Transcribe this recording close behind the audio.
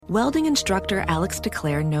Welding instructor Alex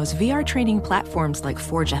DeClaire knows VR training platforms like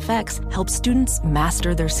Forge FX help students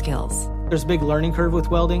master their skills. There's a big learning curve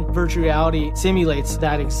with welding. Virtual reality simulates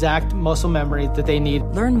that exact muscle memory that they need.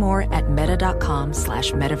 Learn more at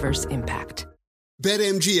meta.com/metaverseimpact.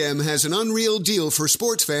 BetMGM has an unreal deal for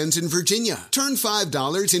sports fans in Virginia. Turn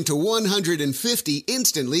 $5 into $150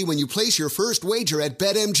 instantly when you place your first wager at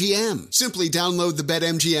BetMGM. Simply download the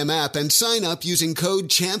BetMGM app and sign up using code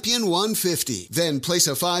CHAMPION150. Then place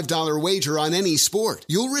a $5 wager on any sport.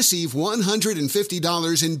 You'll receive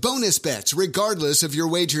 $150 in bonus bets regardless of your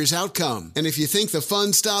wager's outcome. And if you think the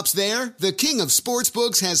fun stops there, the king of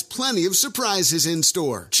sportsbooks has plenty of surprises in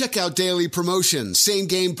store. Check out daily promotions,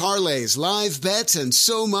 same-game parlays, live bets, and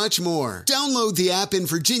so much more. Download the app in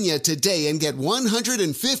Virginia today and get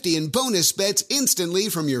 $150 in bonus bets instantly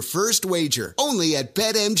from your first wager. Only at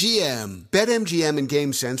BetMGM. BetMGM and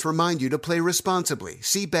GameSense remind you to play responsibly.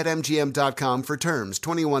 See BetMGM.com for terms.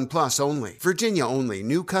 21 plus only. Virginia only.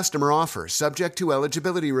 New customer offer. Subject to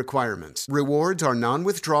eligibility requirements. Rewards are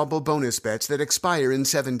non-withdrawable bonus bets that expire in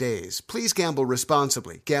 7 days. Please gamble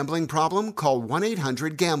responsibly. Gambling problem? Call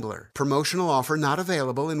 1-800-GAMBLER. Promotional offer not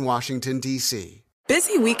available in Washington, D.C.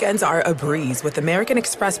 Busy weekends are a breeze with American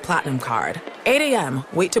Express Platinum Card. 8 a.m.,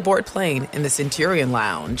 wait to board plane in the Centurion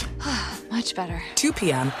Lounge. Much better. 2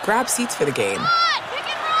 p.m., grab seats for the game. Come on, pick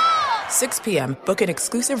and roll! 6 p.m., book an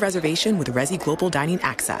exclusive reservation with Resi Global Dining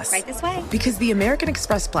Access. Right this way. Because the American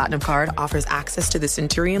Express Platinum Card offers access to the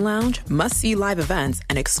Centurion Lounge, must-see live events,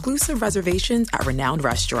 and exclusive reservations at renowned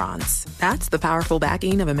restaurants. That's the powerful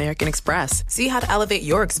backing of American Express. See how to elevate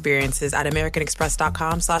your experiences at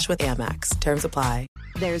americanexpress.com/with-Amex. Terms apply.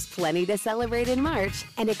 There's plenty to celebrate in March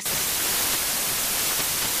and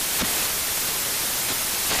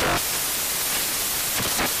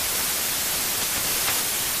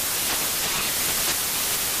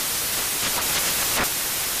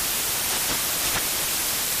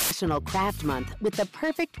National Craft Month with the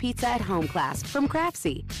perfect pizza at home class from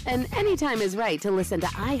Craftsy. And anytime is right to listen to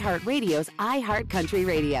iHeartRadio's iHeartCountry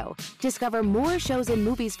Radio. Discover more shows and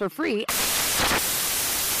movies for free.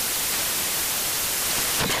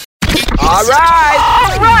 All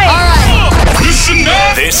right. Listen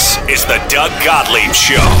up. This is the Doug Gottlieb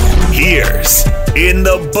Show. Here's In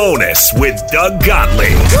the Bonus with Doug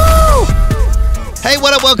Gottlieb. Woo! Hey,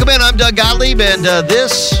 what up? Welcome in. I'm Doug Gottlieb, and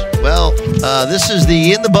this is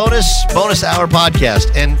the In the Bonus Hour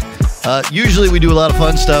podcast. And usually we do a lot of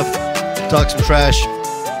fun stuff, talk some trash,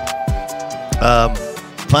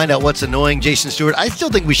 find out what's annoying Jason Stewart. I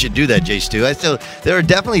still think we should do that, Jay Stu. There are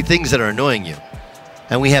definitely things that are annoying you.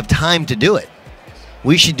 And we have time to do it.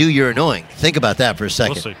 We should do You're Annoying. Think about that for a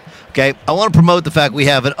second. We'll see. Okay, I want to promote the fact we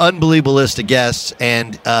have an unbelievable list of guests,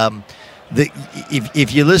 and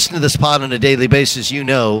if you listen to this pod on a daily basis, you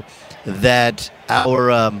know that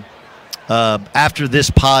our after this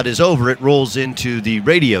pod is over, it rolls into the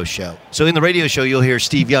radio show. So in the radio show, you'll hear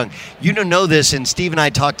Steve Young. You don't know this, and Steve and I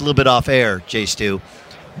talked a little bit off air, Jay Stu,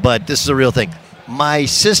 but this is a real thing. My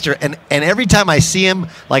sister, and every time I see him,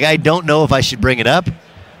 like, I don't know if I should bring it up,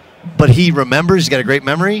 but he remembers. He's got a great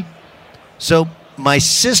memory. So my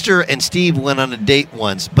sister and Steve went on a date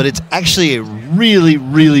once, but it's actually a really,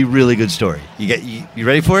 really, really good story. You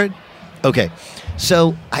ready for it? Okay.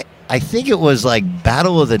 So I think it was like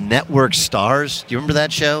Battle of the Network Stars. Do you remember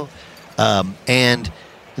that show? And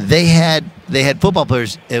they had football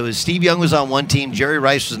players. It was Steve Young was on one team, Jerry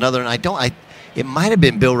Rice was another, and it might have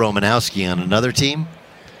been Bill Romanowski on another team.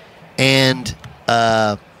 And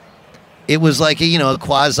it was like a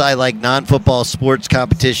quasi like non-football sports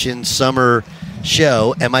competition summer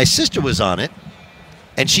show, and my sister was on it,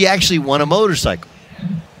 and she actually won a motorcycle.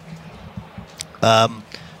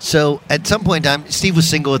 So at some point in time, Steve was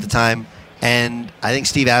single at the time, and I think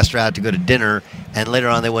Steve asked her out to go to dinner, and later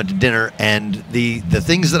on they went to dinner, and the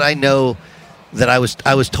things that I know that I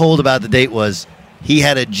was told about the date was he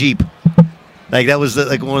had a Jeep. Like, that was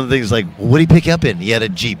like one of the things, like, what did he pick up in? He had a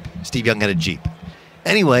Jeep. Steve Young had a Jeep.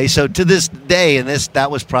 Anyway, so to this day, and that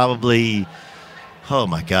was probably, oh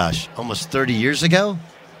my gosh, almost 30 years ago.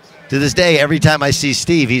 To this day, every time I see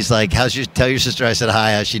Steve, he's like, tell your sister I said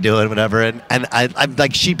hi, how's she doing, whatever. And I'm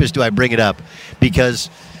like sheepish do I bring it up, because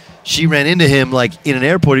she ran into him like in an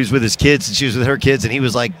airport. He was with his kids, and she was with her kids, and he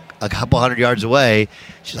was like a couple hundred yards away.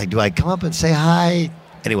 She's like, do I come up and say hi?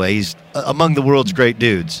 Anyway, he's among the world's great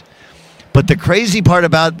dudes. But the crazy part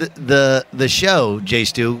about the show, Jay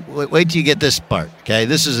Stu, wait till you get this part, okay?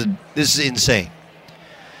 This is insane.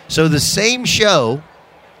 So the same show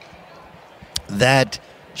that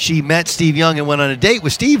she met Steve Young and went on a date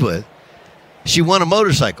with Steve with, she won a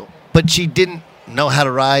motorcycle, but she didn't know how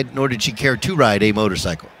to ride, nor did she care to ride a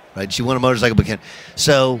motorcycle. right? She won a motorcycle boot camp.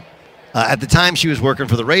 So at the time, she was working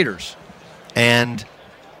for the Raiders. And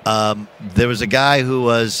there was a guy who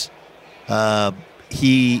was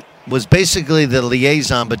he was basically the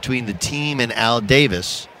liaison between the team and Al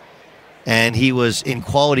Davis, and he was in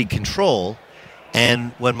quality control.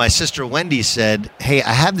 And when my sister Wendy said, "Hey,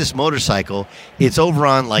 I have this motorcycle. It's over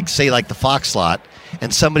on like the Fox lot,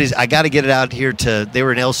 and I got to get it out here to." They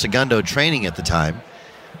were in El Segundo training at the time.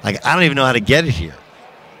 Like, I don't even know how to get it here.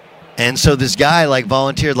 And so this guy like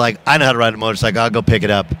volunteered, like, "I know how to ride a motorcycle. I'll go pick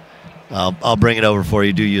it up. I'll bring it over for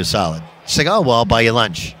you. Do you a solid." She's like, "Oh, well, I'll buy you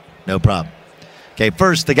lunch. No problem." Okay,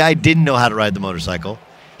 first, the guy didn't know how to ride the motorcycle.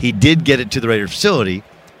 He did get it to the Raider facility,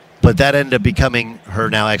 but that ended up becoming her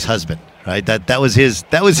now ex-husband, right? That was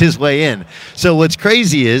his way in. So what's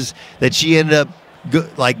crazy is that she ended up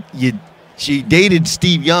she dated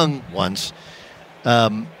Steve Young once,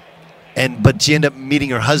 but she ended up meeting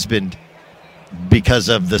her husband because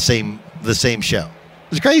of the same show.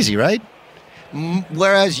 It was crazy, right?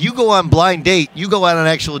 Whereas you go on Blind Date, you go on an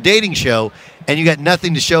actual dating show, and you got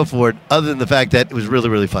nothing to show for it other than the fact that it was really,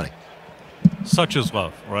 really funny. Such is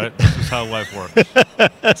love, right? This is how life works.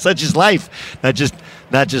 Such is life, not just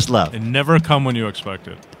love. It never come when you expect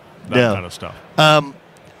it. That kind of stuff.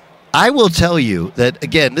 I will tell you that,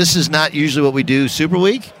 again, this is not usually what we do Super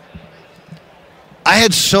Week. I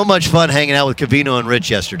had so much fun hanging out with Covino and Rich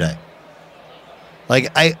yesterday. Like,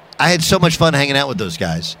 I had so much fun hanging out with those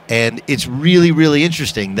guys. And it's really, really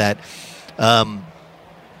interesting that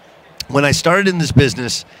when I started in this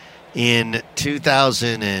business in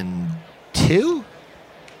 2002,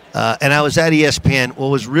 and I was at ESPN, what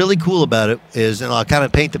was really cool about it is, and I'll kind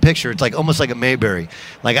of paint the picture, it's like almost like a Mayberry.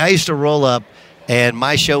 Like, I used to roll up, and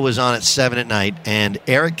my show was on at 7 at night, and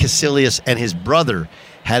Eric Casillas and his brother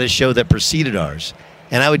had a show that preceded ours.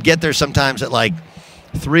 And I would get there sometimes at like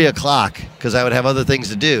 3 o'clock because I would have other things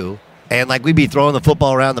to do. And like, we'd be throwing the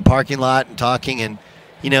football around the parking lot and talking, and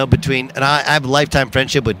and I have a lifetime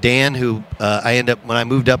friendship with Dan, who when I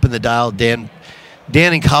moved up in the dial, Dan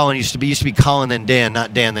and Colin used to be Colin then Dan,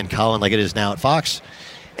 not Dan then Colin like it is now at Fox.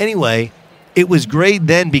 Anyway, it was great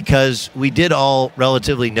then because we did all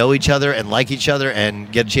relatively know each other and like each other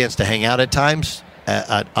and get a chance to hang out at times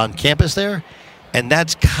on campus there. And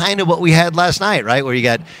that's kind of what we had last night, right? Where you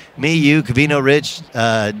got me, you, Covino, Rich,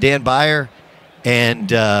 Dan Byer,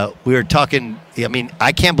 and we were talking. I mean,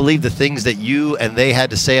 I can't believe the things that you and they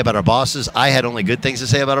had to say about our bosses. I had only good things to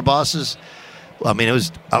say about our bosses. I mean,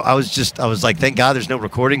 I was like, thank God there's no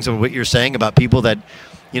recordings of what you're saying about people that,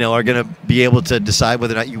 are going to be able to decide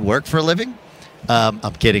whether or not you work for a living. I'm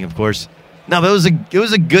kidding, of course. No, but it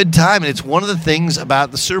was a good time, and it's one of the things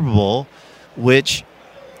about the Super Bowl, which,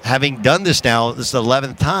 having done this now, this is the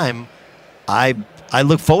 11th time, I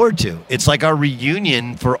look forward to. It's like our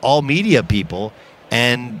reunion for all media people,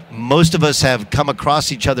 and most of us have come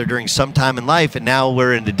across each other during some time in life, and now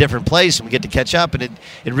we're in a different place, and we get to catch up, and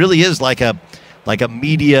it really is like a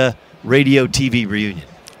media, radio, TV reunion.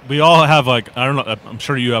 We all have, I don't know, I'm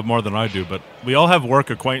sure you have more than I do, but we all have work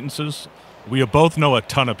acquaintances. We both know a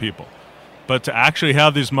ton of people. But to actually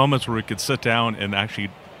have these moments where we could sit down and actually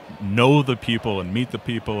know the people and meet the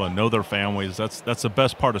people and know their families, that's the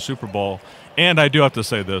best part of Super Bowl. And I do have to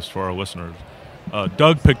say this for our listeners.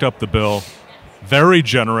 Doug picked up the bill, very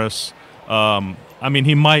generous. I mean,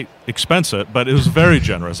 he might expense it, but it was very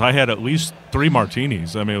generous. I had at least 3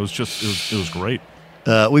 martinis. I mean, it was great.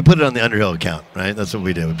 We put it on the Underhill account, right? That's what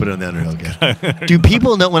we did. We put it on the Underhill account. Do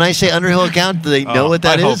people know when I say Underhill account? Do they know what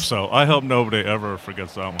that is? I hope so. I hope nobody ever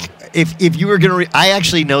forgets that one. If you were going to, I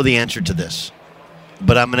actually know the answer to this,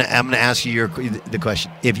 but I'm gonna ask you the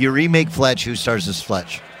question. If you remake Fletch, who stars as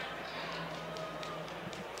Fletch?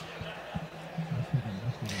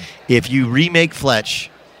 If you remake Fletch,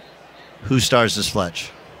 who stars as Fletch?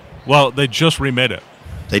 Well, they just remade it.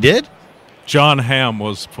 They did? John Hamm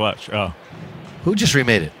was Fletch. Who just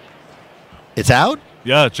remade it? It's out?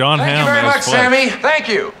 Yeah, John Hamm. Thank you very much, Fletch. Sammy. Thank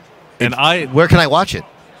you. And where can I watch it?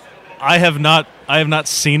 I have not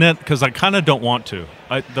seen it because I kind of don't want to.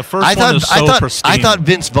 The first one is so pristine. I thought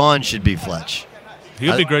Vince Vaughn should be Fletch. He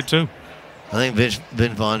would be great too. I think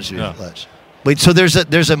Vince Vaughn should be Fletch. Wait, so there's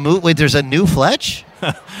a new Fletch?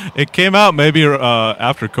 It came out maybe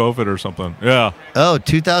after COVID or something. Yeah. Oh,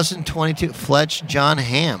 2022 Fletch John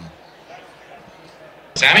Hamm.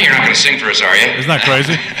 Sammy, you're not going to sing for us, are you? Isn't that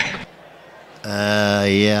crazy?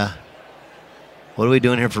 Yeah. What are we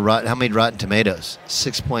doing here for how many Rotten Tomatoes?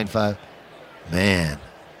 6.5. Man.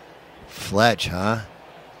 Fletch, huh?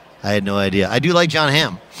 I had no idea. I do like John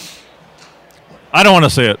Hamm. I don't want to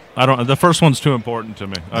say it. The first one's too important to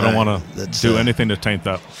me. I don't want to do anything to taint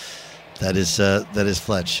that. That is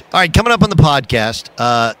Fletch. All right, coming up on the podcast,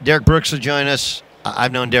 Derek Brooks will join us.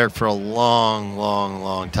 I've known Derek for a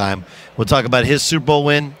long time. We'll talk about his Super Bowl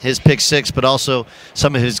win, his pick six, but also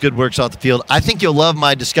some of his good works off the field. I think you'll love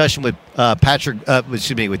my discussion with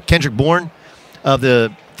with Kendrick Bourne,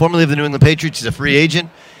 formerly of the New England Patriots. He's a free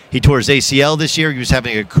agent. He tore his ACL this year. He was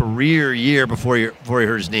having a career year before he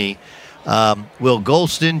hurt his knee. Will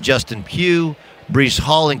Golston, Justin Pugh, Breece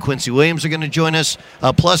Hall, and Quincy Williams are going to join us.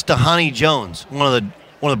 Plus Dhani Jones, one of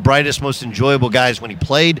the brightest, most enjoyable guys when he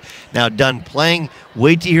played. Now done playing.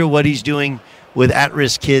 Wait to hear what he's doing with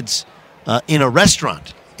at-risk kids in a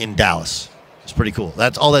restaurant in Dallas. It's pretty cool.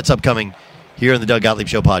 That's upcoming here on the Doug Gottlieb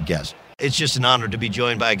Show podcast. It's just an honor to be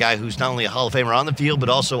joined by a guy who's not only a Hall of Famer on the field, but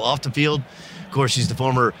also off the field. Of course, he's the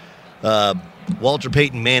former Walter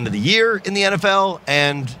Payton Man of the Year in the NFL,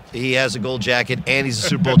 and he has a gold jacket, and he's a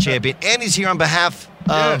Super Bowl champion, and he's here on behalf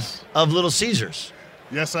of Little Caesars.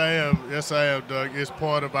 Yes, I am. Yes, I am, Doug. It's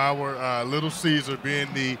part of our Little Caesar being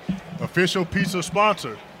the official pizza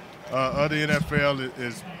sponsor of the NFL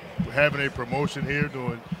is having a promotion here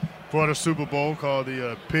for the Super Bowl called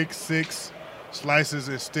the Pick Six Slices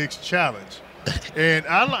and Sticks Challenge. And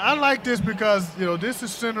I like this because, this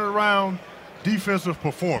is centered around defensive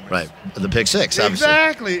performance. Right. The pick six,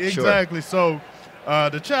 obviously. Exactly. So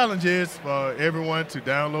the challenge is for everyone to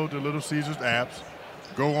download the Little Caesars apps,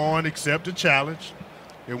 go on, accept the challenge.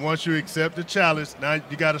 And once you accept the challenge, now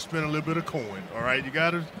you got to spend a little bit of coin, all right? You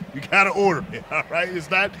got to order it, all right?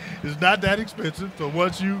 It's not that expensive. So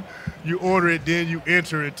once you order it, then you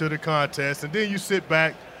enter into the contest, and then you sit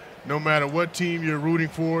back. No matter what team you're rooting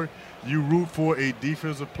for, you root for a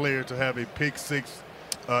defensive player to have a pick six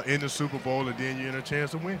in the Super Bowl, and then you're in a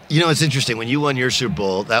chance to win. It's interesting. When you won your Super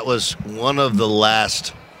Bowl, that was one of the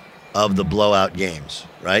last of the blowout games,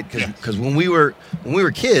 right? Because when we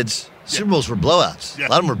were kids, Super Bowls were blowouts. Yeah. A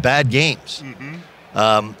lot of them were bad games.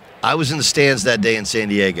 Mm-hmm. I was in the stands that day in San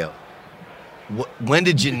Diego. When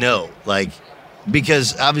did you know?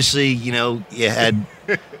 Because obviously, you had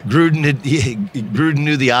Gruden. Gruden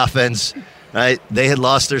knew the offense, right? They had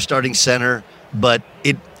lost their starting center. But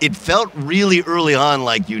it felt really early on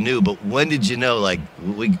like you knew, but when did you know,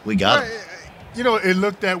 we got it? It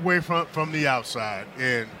looked that way from the outside.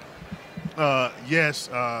 And,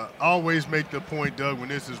 always make the point, Doug, when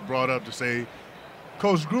this is brought up to say,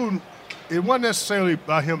 Coach Gruden, it wasn't necessarily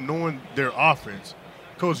about him knowing their offense.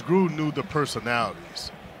 Coach Gruden knew the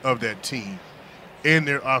personalities of that team and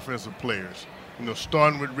their offensive players.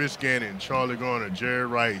 Starting with Rich Gannon, Charlie Garner, Jerry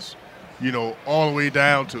Rice, all the way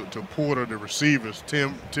down to Porter, the receivers,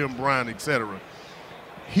 Tim Brown, etc.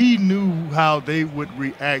 He knew how they would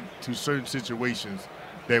react to certain situations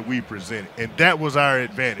that we presented, and that was our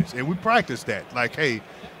advantage. And we practiced that. Hey,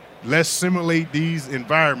 let's simulate these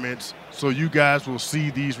environments so you guys will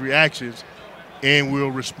see these reactions and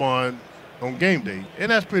we'll respond on game day.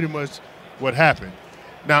 And that's pretty much what happened.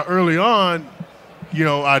 Now, early on,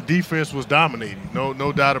 our defense was dominating,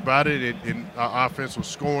 no doubt about it, and our offense was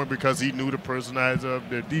scoring because he knew the personalities of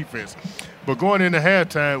their defense. But going into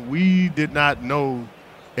halftime, we did not know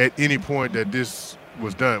at any point that this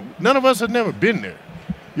was done. None of us had never been there.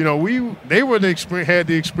 They had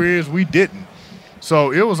the experience, we didn't.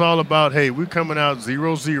 So it was all about, hey, we're coming out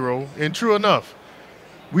 0-0, and true enough,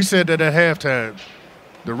 we said that at halftime,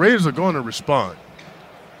 the Raiders are going to respond.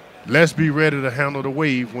 Let's be ready to handle the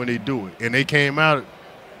wave when they do it. And they came out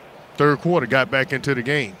third quarter, got back into the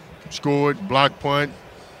game, scored, block punt,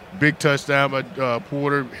 big touchdown by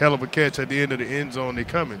Porter, hell of a catch at the end of the end zone. They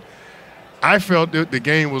coming. I felt that the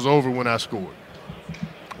game was over when I scored.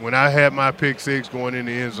 When I had my pick six going in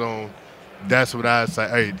the end zone, that's what I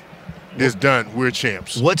said, hey, it's done. We're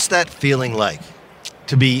champs. What's that feeling like?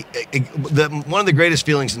 To be one of the greatest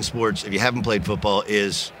feelings in sports, if you haven't played football,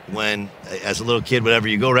 is when, as a little kid, whatever,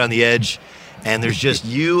 you go around the edge, and there's just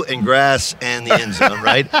you and grass and the end zone,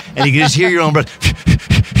 right? And you can just hear your own breath.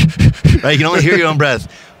 Right? You can only hear your own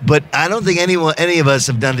breath. But I don't think any of us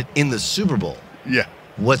have done it in the Super Bowl. Yeah.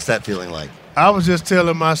 What's that feeling like? I was just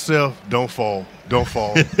telling myself, don't fall, don't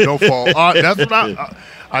fall, don't fall. That's what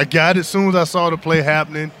I got it. As soon as I saw the play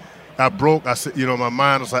happening, I broke. I said, my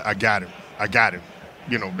mind was like, I got him.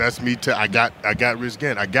 That's me. I got Rich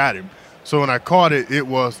Gannon. I got him. So when I caught it, it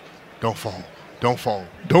was, don't fall, don't fall,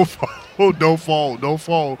 don't fall, don't fall, don't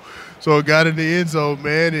fall. So I got in the end zone,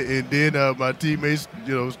 man, and then my teammates,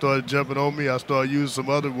 started jumping on me. I started using some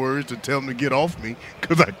other words to tell them to get off me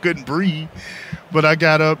because I couldn't breathe. But I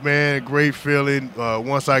got up, man, great feeling.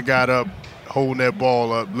 Once I got up, holding that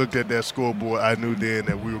ball up, looked at that scoreboard, I knew then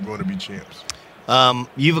that we were going to be champs.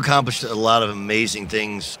 You've accomplished a lot of amazing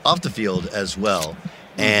things off the field as well.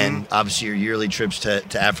 and obviously your yearly trips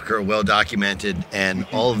to Africa are well documented, and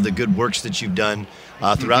all of the good works that you've done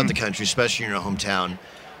throughout the country, especially in your hometown.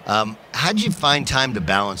 How did you find time to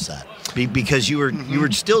balance that? Because you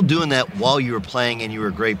were still doing that while you were playing, and you were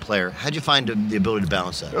a great player. How did you find the ability to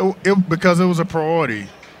balance that? Because it was a priority,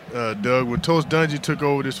 Doug. When Coach Dungy took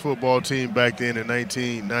over this football team back then in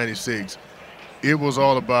 1996, it was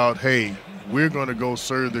all about, hey, we're going to go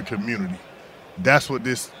serve the community. That's what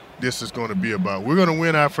this is going to be about. We're going to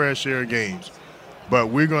win our fair share of games, but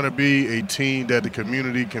we're going to be a team that the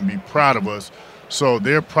community can be proud of us. So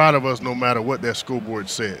they're proud of us no matter what that school board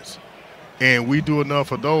says. And we do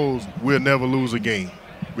enough of those, we'll never lose a game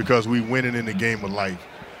because we winning in the game of life.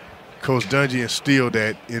 Coach Dungy instilled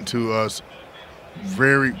that into us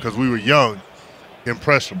because we were young,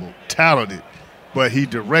 impressionable, talented, but he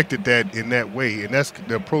directed that in that way. And that's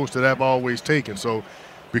the approach that I've always taken. So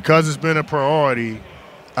because it's been a priority,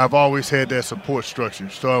 I've always had that support structure,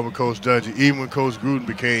 starting with Coach Dungy, even when Coach Gruden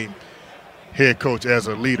became head coach as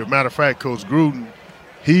a leader. Matter of fact, Coach Gruden,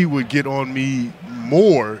 he would get on me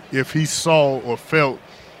more if he saw or felt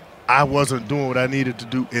I wasn't doing what I needed to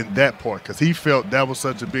do in that part, because he felt that was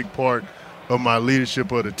such a big part of my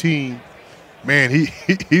leadership of the team. Man,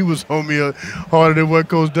 he was on me harder than what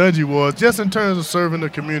Coach Dungy was, just in terms of serving the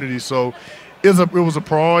community. So it was a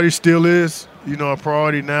priority, still is, a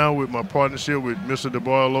priority now with my partnership with Mr.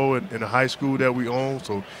 DeBarlow in the high school that we own.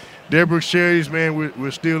 So Deadbrook Charities, man,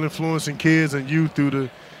 we're still influencing kids and youth through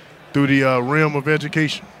the realm of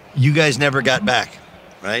education. You guys never got back,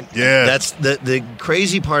 right? Yeah. That's the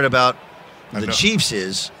crazy part about the Chiefs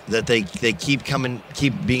is that they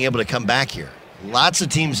keep being able to come back here. Lots of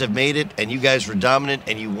teams have made it, and you guys were dominant,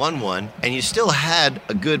 and you won one, and you still had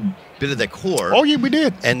a good bit of the core. Oh, yeah, we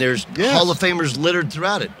did. And there's Hall of Famers littered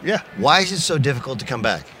throughout it. Yeah. Why is it so difficult to come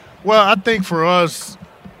back? Well, I think for us,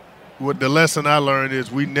 what the lesson I learned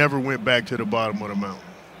is we never went back to the bottom of the mountain,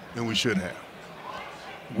 and we should have.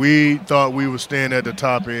 We thought we would stand at the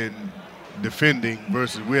top end defending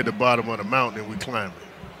versus we're at the bottom of the mountain and we climbing.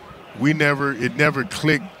 It never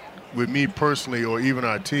clicked with me personally or even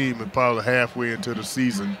our team and probably halfway into the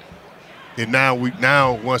season. And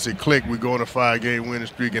now once it clicked, we go on a 5-game winning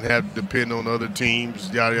streak and have to depend on other teams,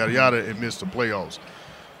 yada, yada, yada, and miss the playoffs.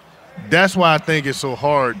 That's why I think it's so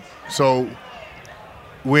hard. So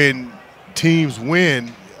when teams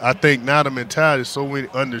win, I think now the mentality is so we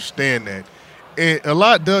understand that. And a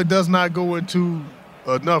lot, Doug, does not go into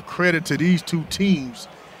enough credit to these two teams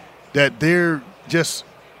that they're just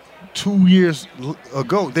 2 years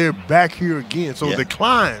ago, they're back here again. So the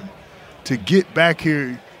climb to get back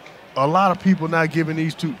here, a lot of people not giving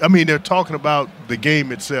these two. I mean, they're talking about the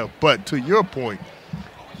game itself. But to your point,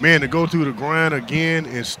 man, to go through the grind again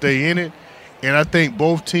and stay in it, and I think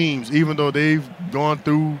both teams, even though they've gone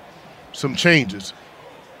through some changes,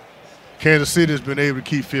 Kansas City has been able to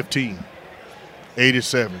keep 15,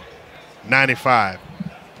 87, 95.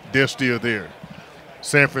 They're still there.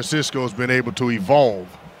 San Francisco has been able to evolve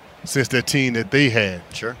since that team that they had.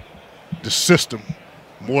 Sure. The system,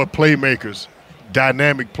 more playmakers,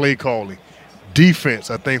 dynamic play calling,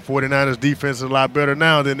 defense. I think 49ers defense is a lot better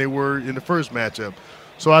now than they were in the first matchup.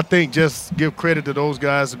 So I think just give credit to those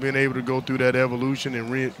guys for being able to go through that evolution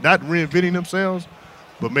and not reinventing themselves,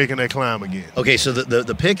 but making that climb again. Okay, so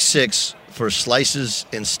the pick six for slices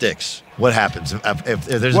and sticks. What happens if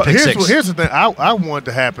there's a pick six? Here's the thing I want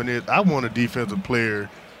to happen is I want a defensive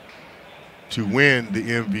player to win the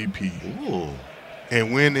MVP. Ooh.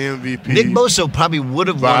 And win the MVP. Nick Bosa probably would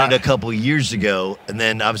have won it a couple years ago, and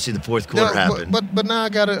then obviously the fourth quarter happened. But now I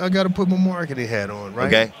gotta put my marketing hat on,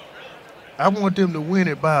 right? Okay. I want them to win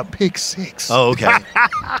it by a pick six. Oh, okay.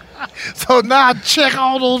 So now I check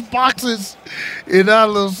all those boxes, and our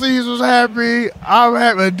little Caesar's happy. I'm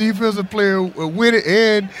happy a defensive player will win it,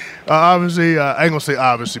 and obviously, I ain't gonna say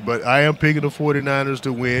obviously, but I am picking the 49ers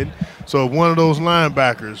to win. So if one of those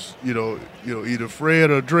linebackers, either Fred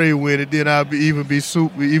or Dre win it, then I'll be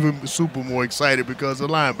super more excited because the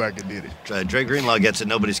linebacker did it. Dre Greenlaw gets it.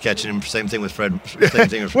 Nobody's catching him. Same thing with Fred. Same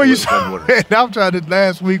thing with Fred Warner. I'm trying to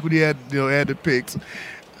last week when he had the picks.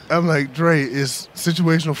 I'm like, Dre, it's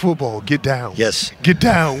situational football. Get down. Yes. Get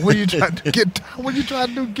down. What are you trying to get down? What are you trying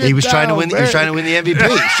to do? Get down. He was trying to win. Man. He was trying to win the MVP. He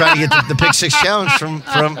was trying to get the pick six challenge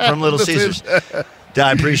from Little Caesars.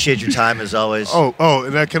 I appreciate your time as always. Oh,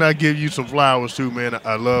 and can I give you some flowers too, man?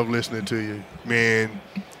 I love listening to you, man.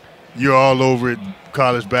 You're all over it,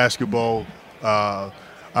 college basketball. I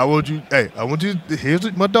want you.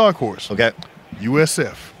 Here's my dark horse. Okay.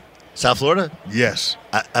 USF. South Florida? Yes.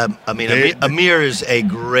 Amir is a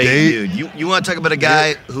great dude. You want to talk about a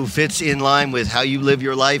guy who fits in line with how you live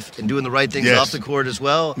your life and doing the right things off the court as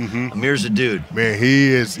well? Mm-hmm. Amir's a dude. Man, he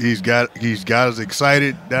is. He's got us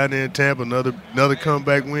excited down there in Tampa. Another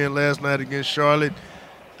comeback win last night against Charlotte.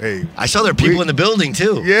 Hey, I saw there are people in the building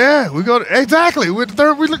too. Yeah, we go exactly. We're the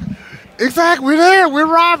third. Exactly. We're there.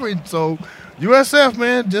 We're robbing. So USF,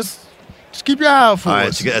 man, just keep your eye out for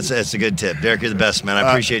us. All right, that's a good tip. Derek, you're the best, man. I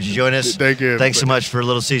appreciate you joining us. Thank you. Thanks so much for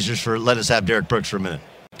Little Caesars for letting us have Derek Brooks for a minute.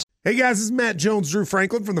 Hey, guys, this is Matt Jones, Drew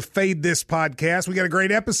Franklin from the Fade This podcast. We got a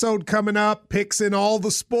great episode coming up, picks in all the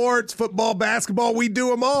sports, football, basketball, we do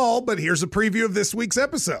them all. But here's a preview of this week's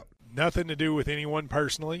episode. Nothing to do with anyone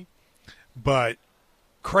personally, but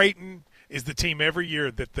Creighton is the team every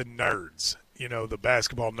year that the nerds, the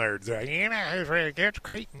basketball nerds, they're like, against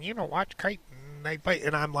Creighton, watch Creighton. They play,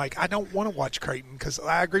 and I'm like, I don't want to watch Creighton because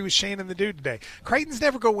I agree with Shannon the dude today. Creighton's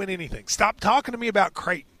never going to win anything. Stop talking to me about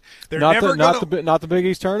Creighton. They're not the Big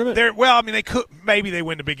East tournament. They could maybe they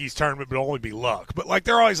win the Big East tournament, but it'll only be luck. But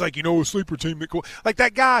they're always like, a sleeper team that cool. Like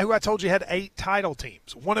that guy who I told you had 8 title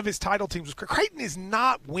teams. One of his title teams was Creighton is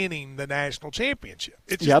not winning the national championship.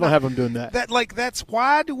 I don't have them doing that. That's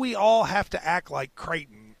why do we all have to act like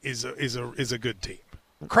Creighton is a good team?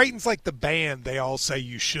 Creighton's like the band they all say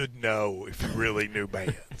you should know if you really knew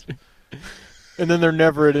bands. And then they're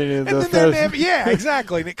never at any of those. Yeah,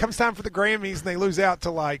 exactly. And it comes time for the Grammys, and they lose out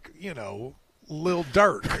to Lil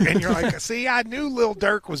Durk, and you're like, "See, I knew Lil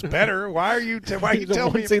Durk was better. Why are you telling me?"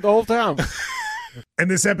 The whole time.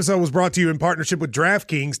 And this episode was brought to you in partnership with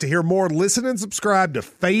DraftKings. To hear more, listen and subscribe to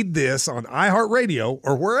Fade This on iHeartRadio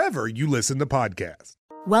or wherever you listen to podcasts.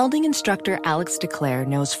 Welding instructor Alex DeClaire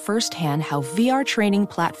knows firsthand how VR training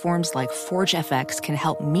platforms like ForgeFX can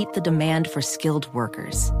help meet the demand for skilled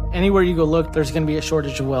workers. Anywhere you go look, there's going to be a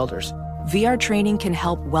shortage of welders. VR training can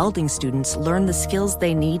help welding students learn the skills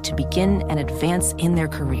they need to begin and advance in their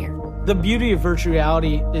career. The beauty of virtual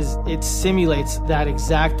reality is it simulates that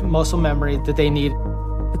exact muscle memory that they need.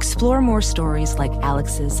 Explore more stories like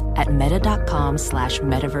Alex's at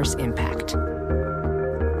meta.com/metaverseimpact.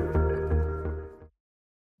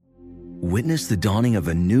 Witness the dawning of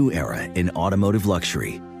a new era in automotive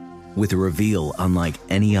luxury with a reveal unlike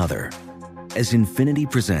any other as Infiniti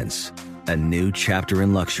presents a new chapter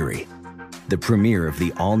in luxury, the premiere of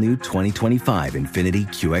the all-new 2025 Infiniti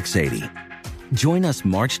QX80. Join us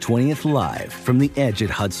March 20th live from the Edge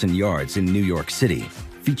at Hudson Yards in New York City,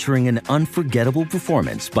 featuring an unforgettable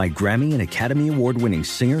performance by Grammy and Academy Award-winning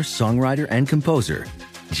singer, songwriter, and composer,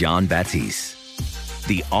 Jon Batiste.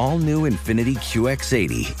 The all-new Infiniti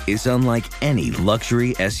QX80 is unlike any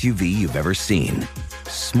luxury SUV you've ever seen.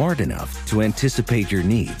 Smart enough to anticipate your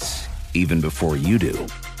needs, even before you do.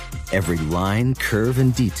 Every line, curve,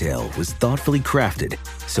 and detail was thoughtfully crafted,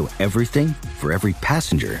 so everything for every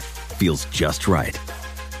passenger feels just right.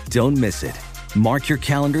 Don't miss it. Mark your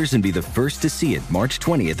calendars and be the first to see it March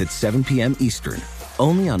 20th at 7 p.m. Eastern,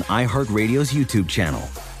 only on iHeartRadio's YouTube channel.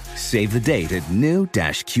 Save the date at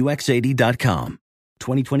new-QX80.com.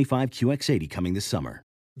 2025 QX80 coming this summer.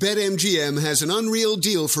 BetMGM has an unreal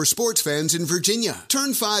deal for sports fans in Virginia.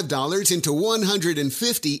 Turn $5 into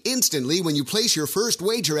 $150 instantly when you place your first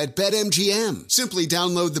wager at BetMGM. Simply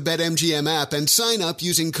download the BetMGM app and sign up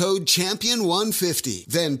using code CHAMPION150.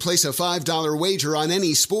 Then place a $5 wager on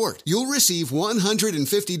any sport. You'll receive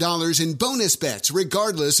 $150 in bonus bets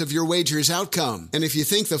regardless of your wager's outcome. And if you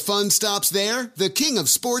think the fun stops there, the King of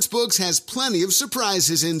Sportsbooks has plenty of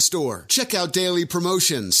surprises in store. Check out daily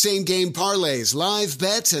promotions, same-game parlays, live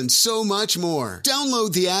bets, and so much more.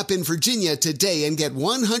 Download the app in Virginia today and get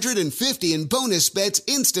 $150 in bonus bets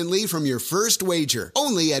instantly from your first wager.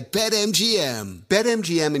 Only at BetMGM.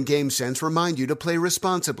 BetMGM and GameSense remind you to play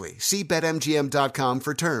responsibly. See BetMGM.com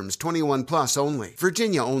for terms. 21 plus only.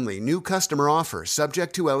 Virginia only. New customer offer.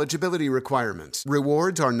 Subject to eligibility requirements.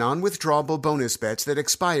 Rewards are non-withdrawable bonus bets that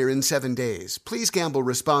expire in 7 days. Please gamble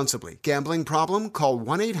responsibly. Gambling problem? Call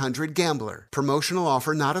 1-800-GAMBLER. Promotional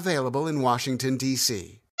offer not available in Washington, D.C.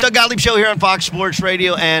 Doug Gottlieb Show here on Fox Sports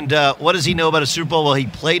Radio, and what does he know about a Super Bowl? Well, he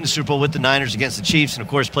played in the Super Bowl with the Niners against the Chiefs, and of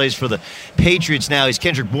course plays for the Patriots now. He's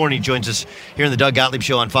Kendrick Bourne. He joins us here in the Doug Gottlieb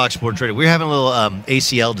Show on Fox Sports Radio. We're having a little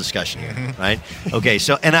ACL discussion here, right? Okay,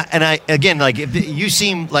 so and I again, like, if you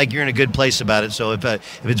seem like you're in a good place about it. So if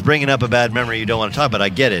it's bringing up a bad memory you don't want to talk about, I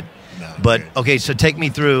get it. No, but okay, so take me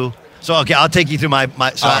through. So okay, I'll take you through my.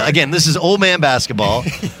 So right. Again, this is old man basketball,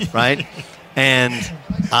 right? And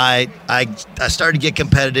I started to get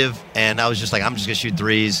competitive, and I was just like, I'm just going to shoot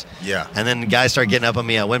threes. Yeah. And then the guys started getting up on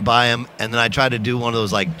me. I went by him, and then I tried to do one of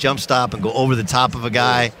those, like, jump stop and go over the top of a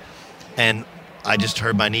guy. And I just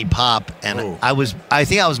heard my knee pop, and I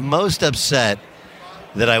think I was most upset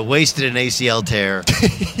that I wasted an ACL tear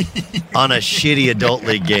on a shitty adult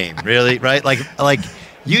league game. Really, right? Like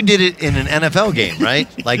you did it in an NFL game, right?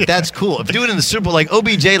 Like that's cool. If you do it in the Super Bowl, like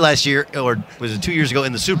OBJ last year, or was it 2 years ago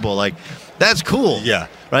in the Super Bowl, like that's cool. Yeah.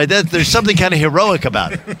 Right? There's something kind of heroic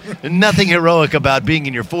about it. Nothing heroic about being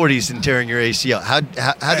in your 40s and tearing your ACL.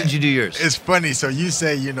 How did you do yours? It's funny. So you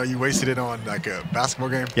say, you wasted it on like a basketball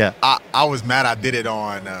game? Yeah. I was mad I did it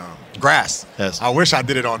on grass. Yes. I wish I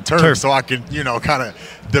did it on turf. So I could, kind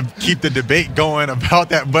of keep the debate going about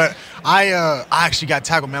that. But I actually got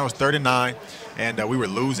tackled, man. I was 3rd and 9, and we were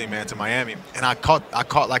losing, man, to Miami. And I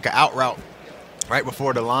caught like an out route right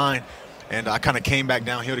before the line, and I kind of came back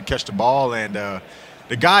downhill to catch the ball, and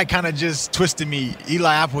the guy kind of just twisted me.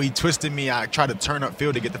 Eli Apple, he twisted me. I tried to turn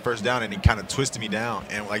upfield to get the first down, and he kind of twisted me down.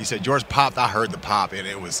 And like you said, George popped. I heard the pop, and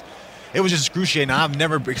it was just excruciating. I've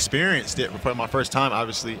never experienced it for my first time,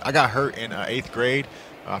 obviously. I got hurt in 8th grade,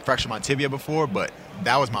 fractured my tibia before, but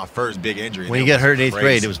that was my first big injury. When you got hurt in 8th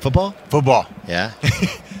grade, it was football? Football. Yeah.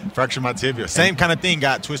 Fractured my tibia. Same kind of thing.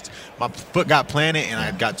 Got twisted. My foot got planted, and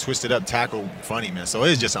I got twisted up, tackled funny, man. So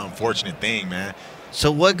it's just an unfortunate thing, man. So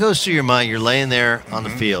what goes through your mind? You're laying there on the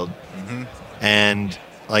field, and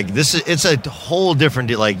like it's a whole different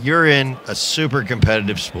deal. Like you're in a super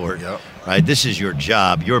competitive sport, right? This is your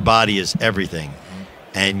job. Your body is everything,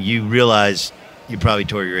 and you realize you probably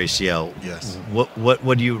tore your ACL. Yes.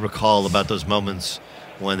 What do you recall about those moments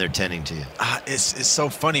when they're tending to you? It's so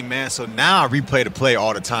funny, man. So now I replay the play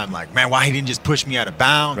all the time. Like, man, why he didn't just push me out of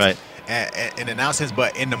bounds? Right. In an outsense,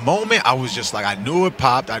 but in the moment, I was just like, I knew it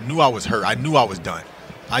popped. I knew I was hurt. I knew I was done.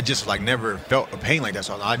 I just never felt a pain like that,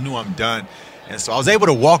 so I knew I'm done. And so I was able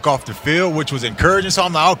to walk off the field, which was encouraging. So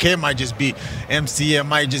I'm like, okay, it might just be MC. It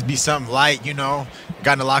might just be something light,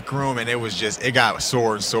 Got in the locker room, and it got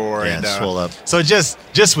sore and sore. Yeah, and swole up. So it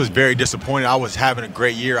just was very disappointed. I was having a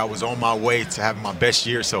great year. I was on my way to having my best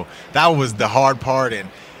year. So that was the hard part, and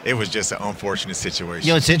it was just an unfortunate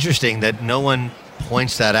situation. It's interesting that no one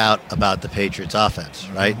points that out about the Patriots offense,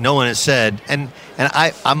 right? No one has said, and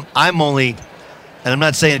I'm only, and I'm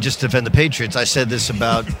not saying it just to defend the Patriots. I said this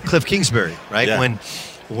about Cliff Kingsbury, right? Yeah.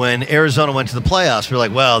 When Arizona went to the playoffs, we were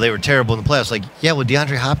like, well, they were terrible in the playoffs. Like, yeah, well,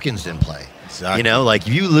 DeAndre Hopkins didn't play. Exactly. Like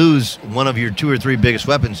if you lose one of your 2 or 3 biggest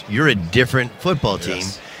weapons, you're a different football team.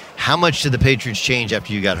 Yes. How much did the Patriots change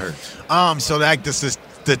after you got hurt? So like the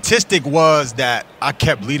statistic was that I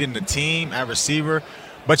kept leading the team at receiver.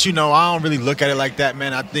 But, I don't really look at it like that,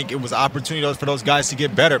 man. I think it was an opportunity for those guys to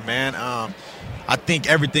get better, man. I think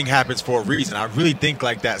everything happens for a reason. I really think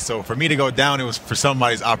like that. So for me to go down, it was for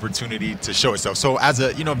somebody's opportunity to show itself. So as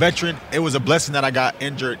a veteran, it was a blessing that I got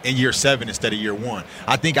injured in year 7 instead of year 1.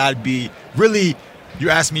 I think I'd be really – you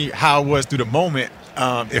asked me how it was through the moment.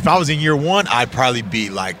 If I was in year 1, I'd probably be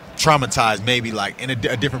traumatized, maybe in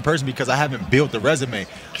a different person because I haven't built the resume.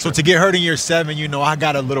 So to get hurt in year 7, I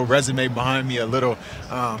got a little resume behind me, a little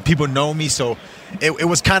people know me. So it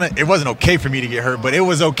was it wasn't okay for me to get hurt, but it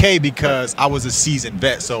was okay because I was a seasoned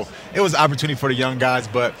vet. So it was an opportunity for the young guys,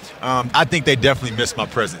 but I think they definitely missed my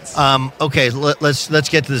presence. Okay, let's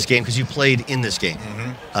get to this game because you played in this game.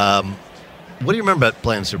 What do you remember about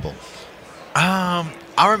playing Super Bowl?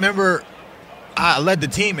 I remember I led the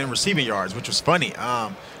team in receiving yards, which was funny.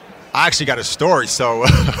 I actually got a story. So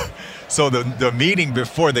the meeting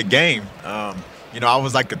before the game, I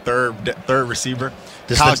was like a third receiver.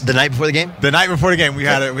 The night before the game? The night before the game, we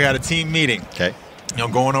had a team meeting. Okay.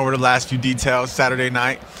 Going over the last few details Saturday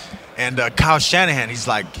night. And Kyle Shanahan, he's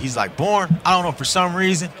like, Bourne, I don't know, for some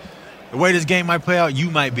reason, the way this game might play out, you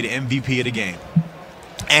might be the MVP of the game.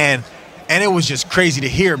 And it was just crazy to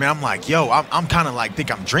hear, man. I'm like, yo, I'm kind of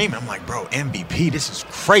think I'm dreaming. I'm like, bro, MVP, this is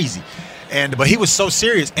crazy. But he was so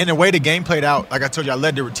serious. And the way the game played out, like I told you, I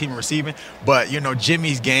led the team in receiving. But,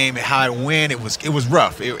 Jimmy's game and how it went, it was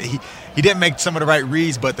rough. He didn't make some of the right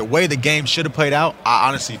reads, but the way the game should have played out, I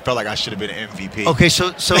honestly felt like I should have been an MVP. Okay, so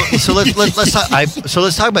let's talk. So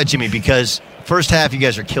let's talk about Jimmy because first half you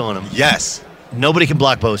guys are killing him. Yes. Nobody can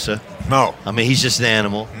block Bosa. No. I mean, he's just an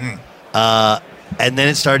animal. And then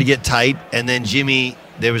it started to get tight, and then Jimmy,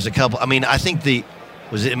 there was a couple. I mean, I think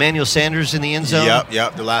was it Emmanuel Sanders in the end zone?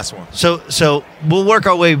 Yep, the last one. So we'll work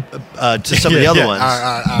our way to some of the other ones. All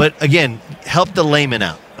right. But again, help the layman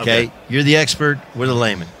out, okay? You're the expert, we're the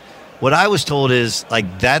layman. What I was told is,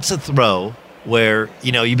 that's a throw where,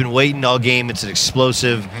 you've been waiting all game, it's an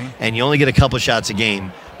explosive, and you only get a couple shots a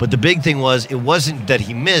game. But the big thing was, it wasn't that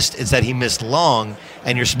he missed, it's that he missed long,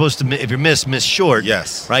 and you're supposed to, if you miss short.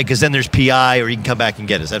 Yes. Right? Because then there's PI, or you can come back and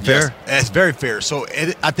get it. Is that fair? Yes, it's very fair. So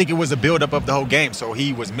I think it was a buildup of the whole game. So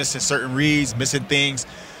he was missing certain reads, missing things.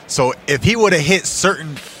 So if he would have hit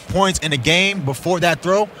certain points in the game before that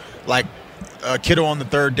throw, like Kittle on the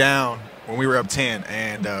third down when we were up 10,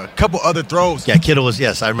 and a couple other throws. Yeah, Kittle was,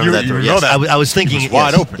 yes, I remember that throw. You Yes. know that. I was thinking he was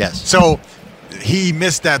wide open. Yes. So he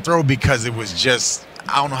missed that throw because it was just,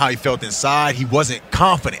 I don't know how he felt inside. He wasn't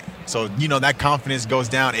confident. So, that confidence goes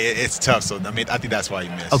down. It's tough. So, I think that's why he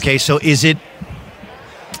missed. Okay, so is it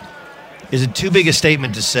too big a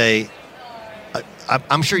statement to say,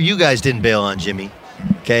 I'm sure you guys didn't bail on Jimmy,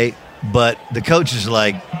 okay, but the coach is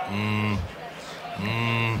like,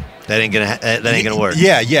 that ain't gonna work.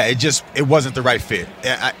 Yeah, it wasn't the right fit.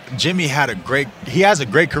 Jimmy has a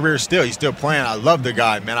great career still. He's still playing. I love the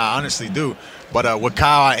guy, man. I honestly do. But with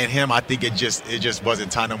Kyle and him, I think it just wasn't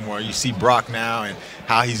time no more. You see Brock now and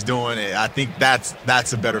how he's doing it. I think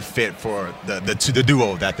that's a better fit for the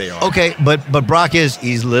duo that they are. Okay, but Brock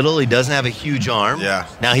he's little. He doesn't have a huge arm. Yeah.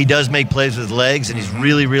 Now he does make plays with legs, and he's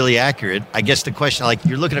really, really accurate. I guess the question, like,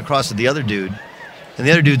 you're looking across at the other dude, and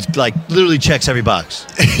the other dude's like literally checks every box.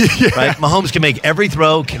 Right? Mahomes can make every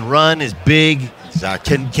throw, can run, is big,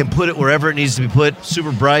 exactly. can put it wherever it needs to be put,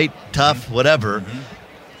 super bright, tough, whatever.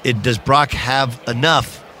 Does Brock have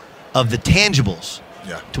enough of the tangibles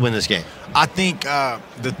to win this game? I think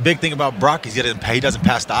the big thing about Brock is he doesn't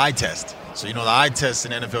pass the eye test. So, the eye test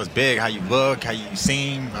in the NFL is big, how you look, how you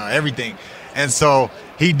seem, everything. And so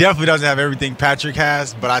he definitely doesn't have everything Patrick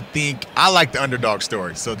has, but I think I like the underdog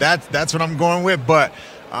story. So that's what I'm going with. But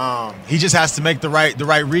he just has to make the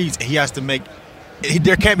right reads. He has to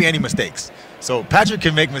there can't be any mistakes. So Patrick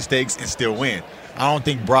can make mistakes and still win. I don't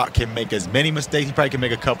think Brock can make as many mistakes. He probably can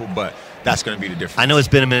make a couple, but that's going to be the difference. I know it's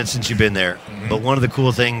been a minute since you've been there, but one of the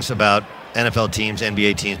cool things about NFL teams,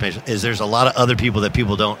 NBA teams, is there's a lot of other people that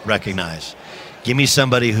people don't recognize. Give me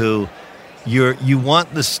somebody who you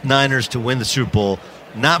want the Niners to win the Super Bowl,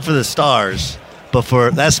 not for the stars,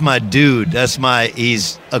 but that's my dude.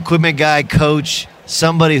 He's equipment guy, coach,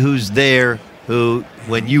 somebody who's there who,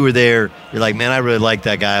 when you were there, you're like, man, I really like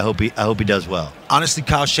that guy. I hope he does well. Honestly,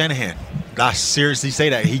 Kyle Shanahan. I seriously say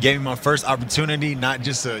that. He gave me my first opportunity, not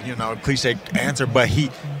just a cliche answer, but he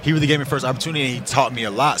really gave me first opportunity, and he taught me a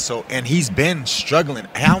lot. So, and he's been struggling.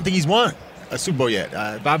 I don't think he's won a Super Bowl yet.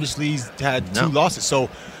 Obviously, he's had two losses. So,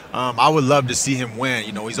 I would love to see him win.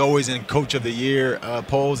 He's always in Coach of the Year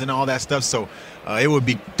polls and all that stuff. So, it would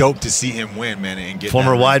be dope to see him win, man, and get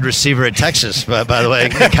former wide receiver at Texas, by the way,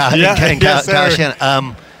 Kyle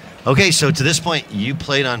Shanahan. Okay, so to this point, you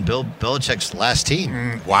played on Bill Belichick's last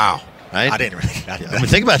team. Wow. Right? I didn't really.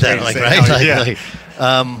 Think about that, right?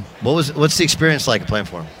 What's the experience like playing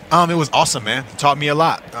for him? It was awesome, man. It taught me a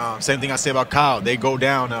lot. Same thing I say about Kyle. They go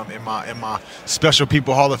down in my Special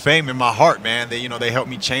People Hall of Fame in my heart, man. They helped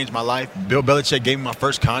me change my life. Bill Belichick gave me my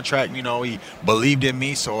first contract. He believed in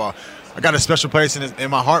me, so I got a special place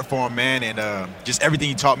in my heart for him, man. And just everything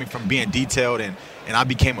he taught me, from being detailed, and I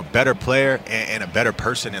became a better player and a better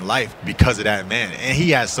person in life because of that, man. And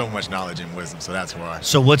he has so much knowledge and wisdom, so that's why.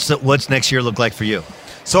 So what's next year look like for you?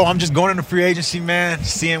 So I'm just going into free agency, man,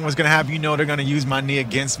 seeing what's going to happen. They're going to use my knee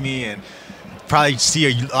against me and probably see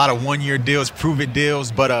a lot of one-year deals, prove-it deals.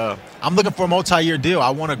 But I'm looking for a multi-year deal.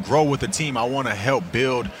 I want to grow with the team. I want to help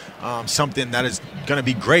build something that is going to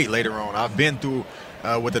be great later on. I've been through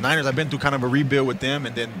with the Niners, I've been through kind of a rebuild with them,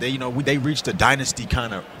 and then they reached a dynasty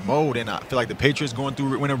kind of mode, and I feel like the Patriots went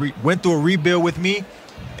through a rebuild with me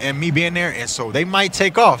and me being there, and so they might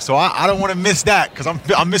take off. So I don't want to miss that, because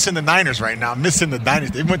I'm missing the Niners right now. I'm missing the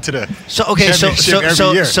dynasty. They went to the championship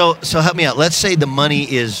every year. So help me out. Let's say the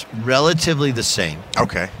money is relatively the same.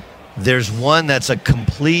 Okay. There's one that's a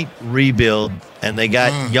complete rebuild, and they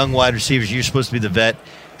got young wide receivers. You're supposed to be the vet,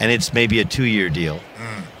 and it's maybe a 2-year deal.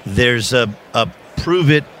 There's a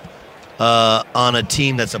prove it on a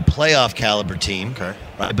team that's a playoff caliber team,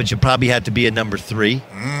 right? But you probably have to be a number 3,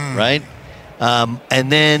 right?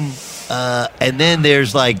 And then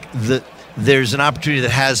there's there's an opportunity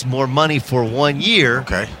that has more money for 1 year,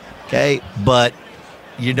 okay, but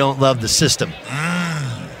you don't love the system.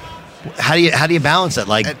 How do you balance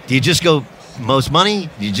that? Do you just go most money?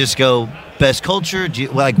 Do you just go best culture?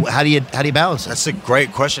 How do you balance it? That's a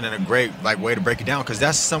great question and a great way to break it down, because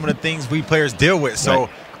that's some of the things we players deal with. So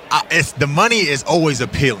the money is always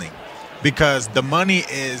appealing, because the money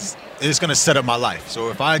is going to set up my life. So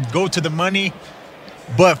if I go to the money,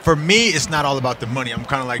 but for me, it's not all about the money. I'm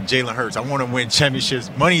kind of like Jalen Hurts. I want to win championships.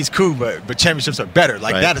 Money is cool, but championships are better.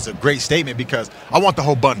 That is a great statement, because I want the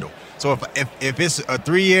whole bundle. So if it's a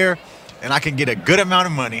 3-year and I can get a good amount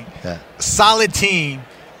of money, a solid team,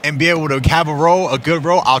 and be able to have a good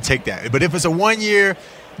role, I'll take that. But if it's a 1 year,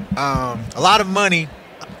 a lot of money,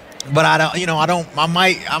 but I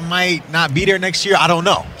might not be there next year. I don't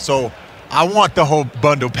know. So I want the whole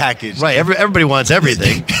bundle package. Right. Everybody wants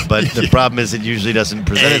everything, but the problem is it usually doesn't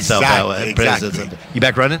present itself that way. Exactly. You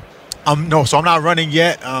back running? No, so I'm not running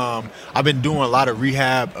yet. I've been doing a lot of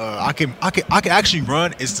rehab. I can actually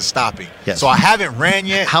run. It's the stopping. Yes. So I haven't ran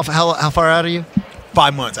yet. How far out are you?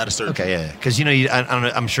 5 months out of surgery. Okay, yeah. Because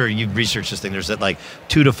I'm sure you've researched this thing. There's that like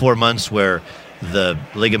 2 to 4 months where the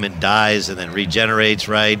ligament dies and then regenerates,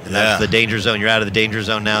 right? And that's the danger zone. You're out of the danger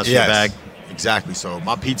zone now, so you're back. Exactly. So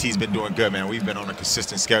my PT's been doing good, man. We've been on a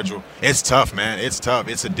consistent schedule. It's tough, man. It's tough.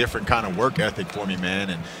 It's a different kind of work ethic for me, man.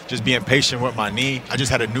 And just being patient with my knee. I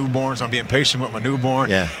just had a newborn, so I'm being patient with my newborn.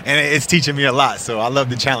 Yeah. And it's teaching me a lot. So I love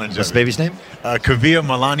the challenge. What's the baby's name? Kavia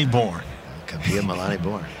Milani Bourne. Kavia Milani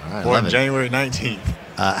Bourne. All right. Born January 19th.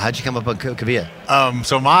 How'd you come up on Kavia?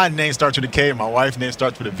 So my name starts with a K, and my wife's name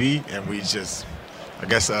starts with a V, and we just, I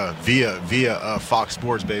guess, via Fox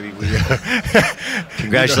Sports, baby.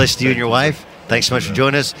 Congratulations to you and your wife. Thanks so much for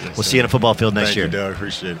joining us. We'll see you on a football field next year. Thank you, Doug.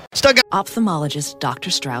 Appreciate it. Ophthalmologist Dr.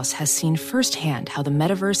 Strauss has seen firsthand how the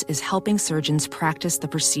metaverse is helping surgeons practice the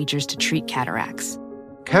procedures to treat cataracts.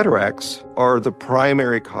 Cataracts are the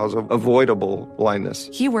primary cause of avoidable blindness.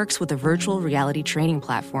 He works with a virtual reality training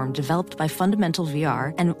platform developed by Fundamental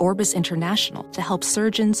VR and Orbis International to help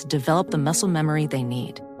surgeons develop the muscle memory they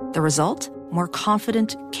need. The result? More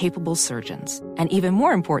confident, capable surgeons. And even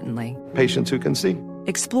more importantly, patients who can see.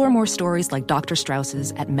 Explore more stories like Dr.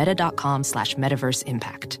 Strauss's at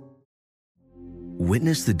meta.com/metaverseimpact.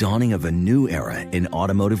 Witness the dawning of a new era in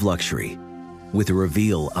automotive luxury with a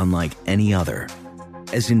reveal unlike any other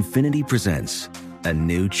as Infiniti presents a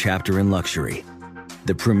new chapter in luxury,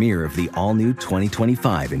 the premiere of the all-new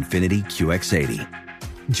 2025 Infiniti QX80.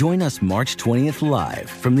 Join us March 20th live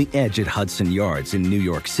from the Edge at Hudson Yards in New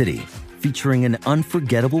York City, featuring an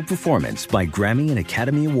unforgettable performance by Grammy and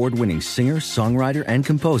Academy Award-winning singer, songwriter, and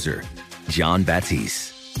composer, Jon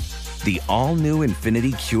Batiste. The all-new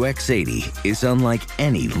Infiniti QX80 is unlike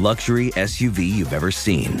any luxury SUV you've ever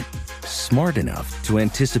seen. Smart enough to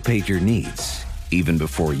anticipate your needs, even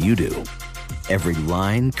before you do. Every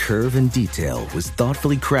line, curve, and detail was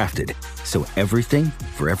thoughtfully crafted, so everything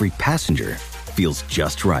for every passenger feels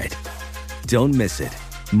just right. Don't miss it.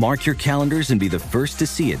 Mark your calendars and be the first to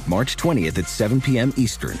see it March 20th at 7 p.m.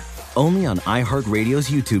 Eastern, only on iHeartRadio's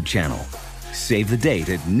YouTube channel. Save the date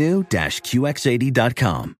at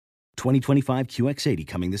new-QX80.com. 2025 QX80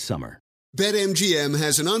 coming this summer. BetMGM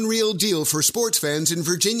has an unreal deal for sports fans in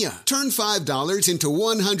Virginia. Turn $5 into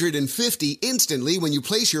 $150 instantly when you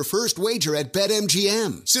place your first wager at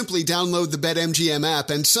BetMGM. Simply download the BetMGM app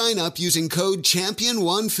and sign up using code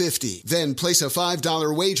CHAMPION150. Then place a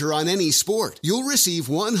 $5 wager on any sport. You'll receive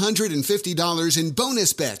 $150 in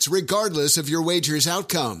bonus bets regardless of your wager's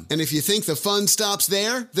outcome. And if you think the fun stops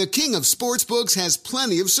there, the king of sportsbooks has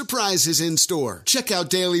plenty of surprises in store. Check out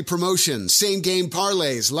daily promotions, same-game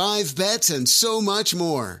parlays, live bets, and so much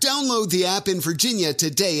more. Download the app in Virginia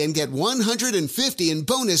today and get $150 in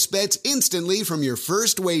bonus bets instantly from your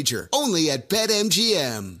first wager. Only at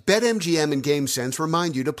BetMGM. BetMGM and GameSense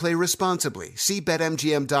remind you to play responsibly. See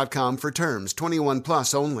BetMGM.com for terms. 21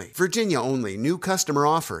 plus only. Virginia only. New customer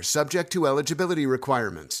offer subject to eligibility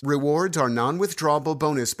requirements. Rewards are non-withdrawable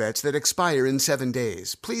bonus bets that expire in 7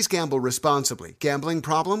 days. Please gamble responsibly. Gambling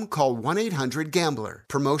problem? Call 1-800-GAMBLER.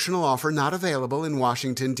 Promotional offer not available in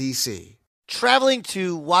Washington, D.C. Traveling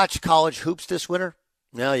to watch college hoops this winter?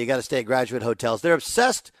 No, you got to stay at Graduate Hotels. They're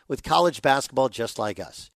obsessed with college basketball just like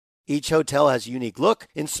us. Each hotel has a unique look,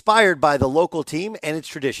 inspired by the local team and its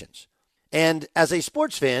traditions. And as a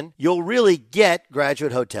sports fan, you'll really get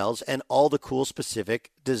Graduate Hotels and all the cool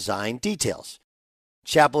specific design details.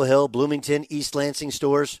 Chapel Hill, Bloomington, East Lansing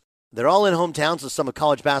stores, they're all in hometowns of some of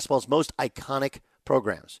college basketball's most iconic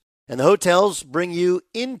programs. And the hotels bring you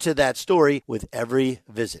into that story with every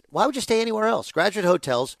visit. Why would you stay anywhere else? Graduate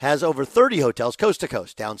Hotels has over 30 hotels coast to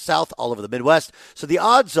coast, down south, all over the Midwest. So the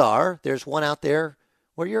odds are there's one out there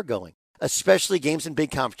where you're going, especially games and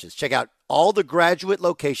big conferences. Check out all the Graduate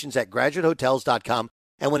locations at graduatehotels.com.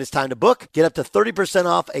 And when it's time to book, get up to 30%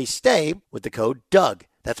 off a stay with the code DOUG.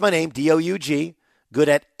 That's my name, D-O-U-G. Good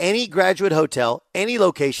at any Graduate hotel, any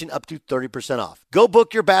location, up to 30% off. Go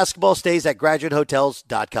book your basketball stays at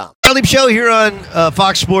graduatehotels.com. Gottlieb Show here on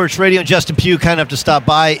Fox Sports Radio. Justin Pugh kind enough to stop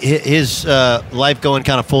by. His life going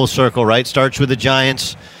kind of full circle, right? Starts with the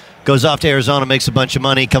Giants, goes off to Arizona, makes a bunch of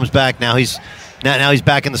money, comes back. Now he's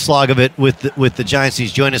back in the slog of it with the Giants.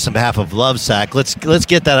 He's joined us on behalf of Lovesac. Let's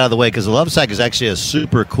get that out of the way because the Lovesac is actually a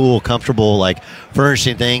super cool, comfortable, like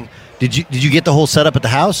furnishing thing. Did you get the whole setup at the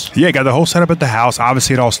house? Yeah, got the whole setup at the house.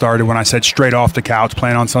 Obviously, it all started when I said straight off the couch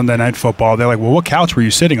playing on Sunday Night Football. They're like, well, what couch were you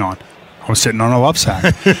sitting on? was sitting on a love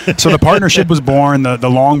sack. So the partnership was born. The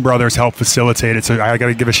Long brothers helped facilitate it, so I got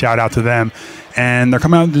to give a shout out to them. And they're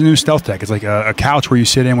coming out with the new Stealth Deck. It's like a couch where you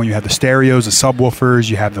sit in when you have the stereos, the subwoofers,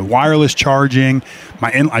 you have the wireless charging.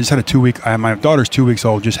 I just had a 2-week. My daughter's 2 weeks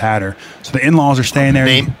old, just had her. So the in-laws are staying there.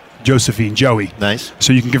 Name? Josephine, Joey. Nice.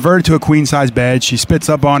 So you can convert it to a queen-size bed. She spits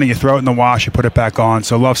up on it. You throw it in the wash. You put it back on.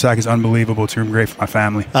 So Lovesack is unbelievable. It's great for my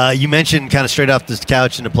family. You mentioned kind of straight off this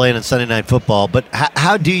couch into playing on Sunday Night Football, but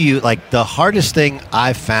how do you, like, the hardest thing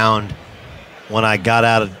I found when I got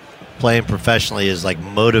out of playing professionally is, like,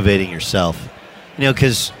 motivating yourself. You know,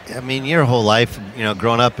 because, I mean, your whole life, you know,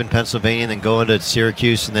 growing up in Pennsylvania and then going to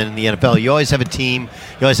Syracuse and then in the NFL, you always have a team.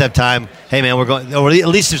 You always have time. Hey, man, we're going, or at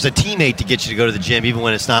least there's a teammate to get you to go to the gym, even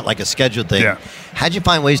when it's not like a scheduled thing. Yeah. How'd you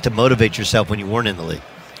find ways to motivate yourself when you weren't in the league?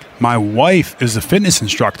 My wife is a fitness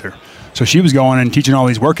instructor. So she was going and teaching all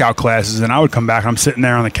these workout classes, and I would come back and I'm sitting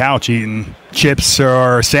there on the couch eating chips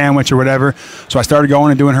or a sandwich or whatever. So I started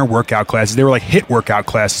going and doing her workout classes. They were like HIIT workout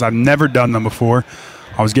classes. I've never done them before.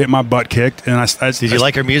 I was getting my butt kicked, and Did you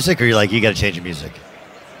like her music, or you're like, you got to change your music?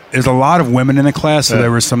 There's a lot of women in the class, so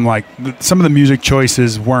there was some of the music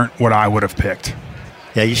choices weren't what I would have picked.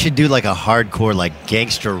 Yeah, you should do like a hardcore, like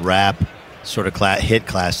gangster rap sort of HIIT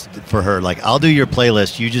class for her. Like, I'll do your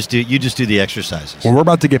playlist. You just do the exercises. Well, we're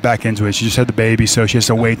about to get back into it. She just had the baby, so she has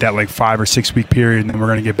to wait that like 5 or 6 week period, and then we're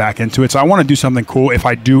going to get back into it. So I want to do something cool if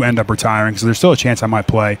I do end up retiring, because there's still a chance I might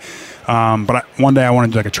play. But one day I want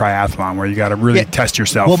to do like a triathlon where you got to really test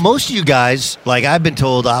yourself. Well, most of you guys, like I've been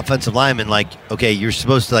told, offensive linemen, like, okay, you're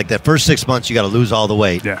supposed to, like, that first 6 months you got to lose all the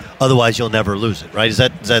weight. Yeah. Otherwise, you'll never lose it, right? Is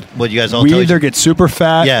that what you guys all tell We either you? get super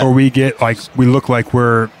fat or we get like we look like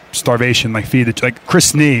we're starvation, like feed it. Like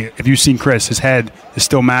Chris Snee, if you've seen Chris, his head is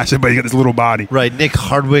still massive, but he got this little body. Right. Nick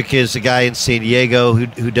Hardwick is a guy in San Diego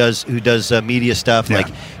who does media stuff. Yeah.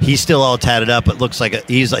 Like, he's still all tatted up, but looks like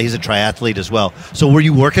he's a triathlete as well. So were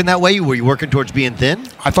you working that way? Were you working towards being thin?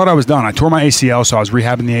 I thought I was done. I tore my ACL, so I was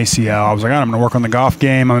rehabbing the ACL. I was like, I'm going to work on the golf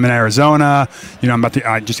game. I'm in Arizona. You know,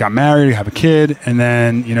 I just got married, have a kid, and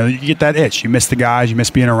then, you know, you get that itch. You miss the guys, you miss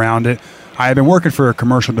being around it. I have been working for a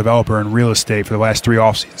commercial developer in real estate for the last 3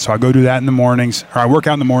 off seasons. So I go do that in the mornings, or I work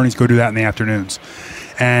out in the mornings, go do that in the afternoons.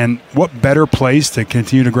 And what better place to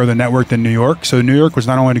continue to grow the network than New York? So New York was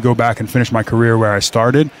not only to go back and finish my career where I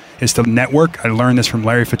started, is to network. I learned this from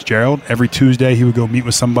Larry Fitzgerald. Every Tuesday he would go meet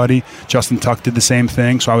with somebody. Justin Tuck did the same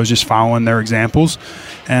thing, so I was just following their examples.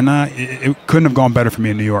 And it couldn't have gone better for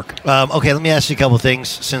me in New York. Okay, let me ask you a couple things,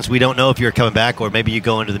 since we don't know if you're coming back or maybe you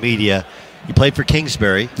go into the media. You played for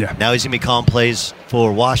Kingsbury. Yeah. Now he's going to be calling plays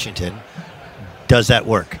for Washington. Does that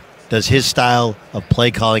work? Does his style of play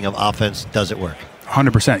calling of offense, does it work?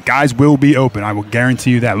 100%. Guys will be open. I will guarantee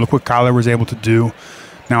you that. Look what Kyler was able to do.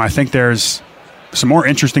 Now, I think there's some more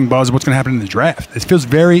interesting buzz of what's going to happen in the draft. It feels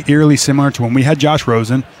very eerily similar to when we had Josh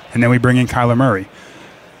Rosen, and then we bring in Kyler Murray.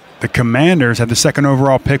 The Commanders had the 2nd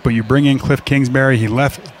overall pick, but you bring in Cliff Kingsbury. He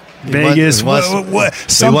left Vegas. He wants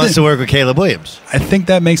to work with Caleb Williams. I think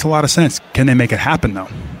that makes a lot of sense. Can they make it happen, though?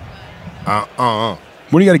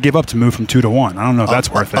 What do you got to give up to move from 2 to 1? I don't know if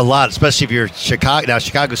that's worth it. A lot, especially if you're Chicago. Now,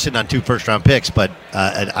 Chicago's sitting on 2 first-round picks, but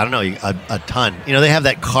I don't know, a ton. You know, they have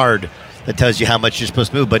that card that tells you how much you're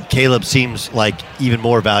supposed to move, but Caleb seems like even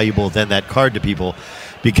more valuable than that card to people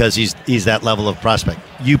because he's that level of prospect.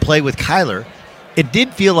 You play with Kyler. It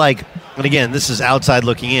did feel like, and again, this is outside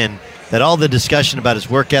looking in, that all the discussion about his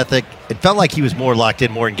work ethic, it felt like he was more locked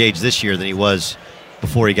in, more engaged this year than he was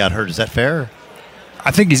before he got hurt. Is that fair?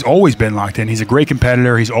 I think he's always been locked in. He's a great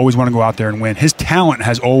competitor. He's always want to go out there and win. His talent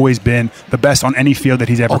has always been the best on any field that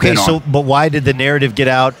he's ever been on. Okay, but why did the narrative get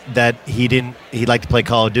out that he liked to play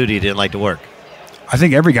Call of Duty, he didn't like to work? I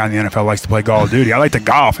think every guy in the NFL likes to play Call of Duty. I like to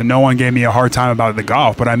golf, and no one gave me a hard time about the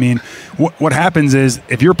golf. But, I mean, what happens is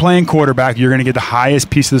if you're playing quarterback, you're going to get the highest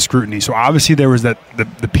piece of the scrutiny. So, obviously, there was the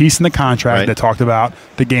piece in the contract that talked about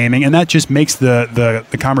the gaming, and that just makes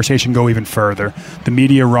the conversation go even further. The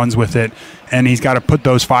media runs with it, and he's got to put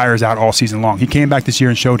those fires out all season long. He came back this year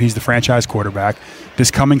and showed he's the franchise quarterback.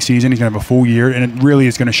 This coming season, he's going to have a full year, and it really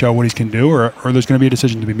is going to show what he can do, or there's going to be a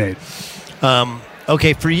decision to be made.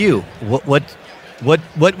 Okay, for you, what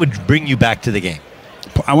would bring you back to the game?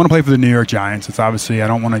 I want to play for the New York Giants. It's obviously, I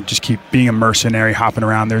don't want to just keep being a mercenary hopping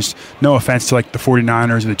around. There's no offense to like the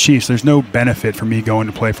 49ers or the Chiefs. There's no benefit for me going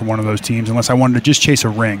to play for one of those teams unless I wanted to just chase a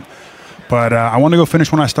ring. But I wanted to go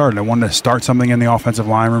finish when I started. I wanted to start something in the offensive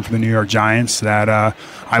line room for the New York Giants that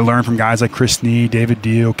I learned from guys like Chris Snee, David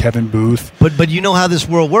Deal, Kevin Booth. But you know how this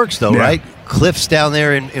world works, though, right? Cliff's down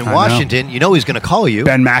there in Washington. You know he's going to call you.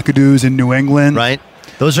 Ben McAdoo's in New England. Right.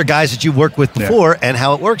 Those are guys that you worked with before, and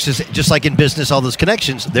how it works is just like in business, all those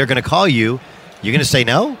connections, they're going to call you. You're going to say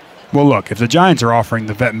no? Well, look, if the Giants are offering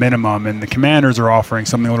the vet minimum and the Commanders are offering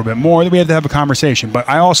something a little bit more, then we have to have a conversation. But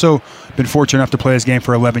I also been fortunate enough to play this game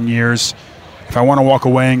for 11 years. If I want to walk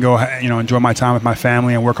away and go, enjoy my time with my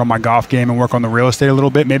family and work on my golf game and work on the real estate a little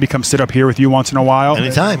bit, maybe come sit up here with you once in a while.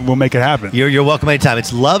 Anytime. We'll make it happen. You're welcome anytime.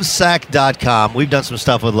 It's lovesack.com. We've done some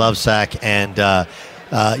stuff with Lovesack, and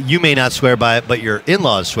you may not swear by it, but your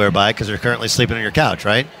in-laws swear by it because they're currently sleeping on your couch,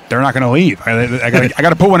 right? They're not going to leave. I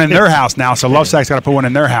got to put one in their house now, so Lovesack's got to put one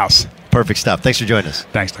in their house. Perfect stuff. Thanks for joining us.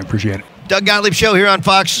 Thanks, Doug. Appreciate it. Doug Gottlieb Show here on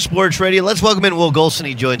Fox Sports Radio. Let's welcome in Will Golson.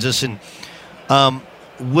 He joins us. And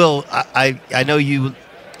Will, I know you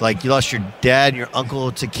lost your dad and your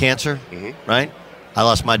uncle to cancer, right? I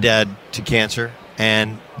lost my dad to cancer.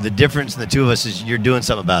 And the difference in the two of us is you're doing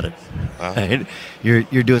something about it. Right? You're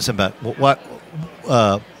doing something about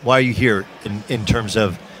it. Why are you here in terms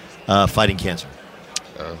of fighting cancer?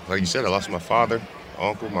 Like you said, I lost my father,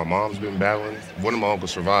 uncle. My mom's been battling. One of my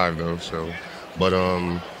uncles survived, though.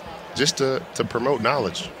 But just to promote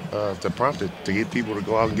knowledge, to prompt it, to get people to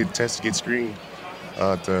go out and get tested, get screened,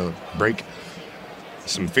 to break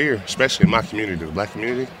some fear, especially in my community, the black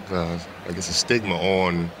community. I guess a stigma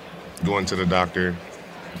on going to the doctor.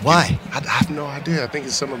 Why? I have no idea. I think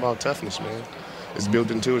it's something about toughness, man. It's built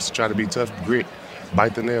into us to try to be tough, grit,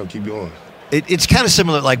 bite the nail, keep going. It's kind of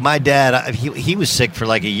similar. Like my dad, he was sick for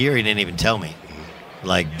like a year. He didn't even tell me.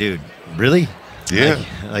 Like, dude, really? Yeah.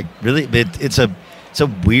 Like really? It's a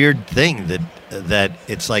weird thing that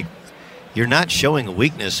it's like you're not showing a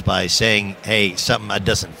weakness by saying, hey, something that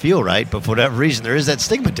doesn't feel right. But for whatever reason, there is that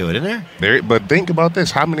stigma to it, isn't there? But think about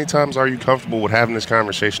this. How many times are you comfortable with having this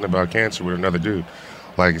conversation about cancer with another dude?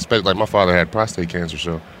 Like, especially like my father had prostate cancer,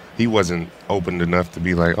 so he wasn't open enough to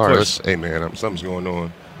be like, all right, hey, man, something's going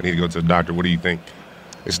on. I need to go to the doctor. What do you think?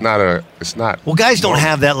 It's not. Well, guys don't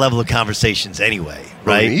have that level of conversations anyway,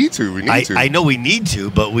 right? We need to. I know we need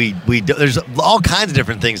to, but we there's all kinds of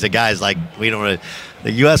different things that guys like. We don't.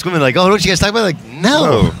 You ask women like, oh, don't you guys talk about? Like,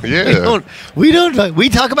 no, yeah, we don't. We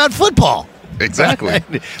talk about football. Exactly.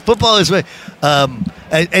 Football is.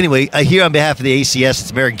 Anyway, here on behalf of the ACS,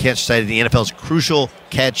 it's American Cancer Society, the NFL's Crucial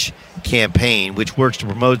Catch campaign, which works to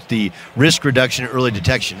promote the risk reduction and early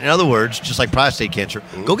detection. In other words, just like prostate cancer,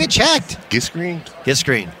 go get checked. Get screened. Get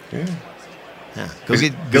screened. Yeah.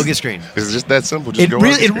 Go get screened. It's just that simple. It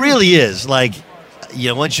really is. Like,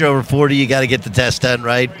 once you're over 40, you got to get the test done,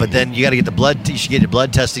 right? But then you got to get the blood. You should get your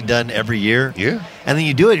blood testing done every year. Yeah. And then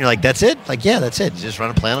you do it, and you're like, that's it? Like, yeah, that's it. You just run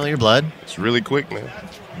a plan on your blood. It's really quick, man.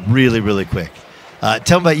 Really, really quick.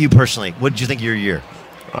 Tell me about you personally. What did you think of your year?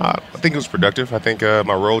 I think it was productive. I think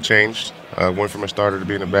my role changed. Went from a starter to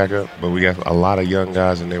being a backup, but we got a lot of young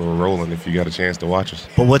guys, and they were rolling if you got a chance to watch us.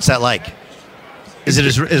 But what's that like? Is it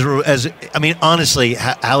as I mean, honestly,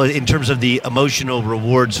 how in terms of the emotional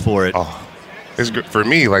rewards for it? Oh, it's good. For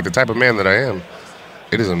me, like the type of man that I am,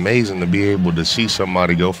 it is amazing to be able to see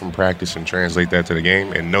somebody go from practice and translate that to the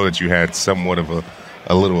game and know that you had somewhat of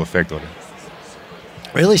a little effect on it.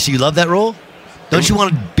 Really? So you love that role? Don't you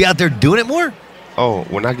want to be out there doing it more? Oh,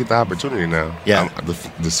 when I get the opportunity now, yeah,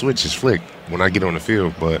 the switch is flicked when I get on the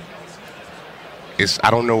field. But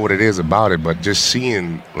I don't know what it is about it, but just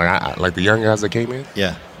seeing like the young guys that came in,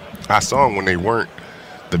 yeah, I saw them when they weren't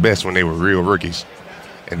the best, when they were real rookies,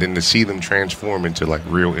 and then to see them transform into like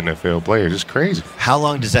real NFL players, it's crazy. How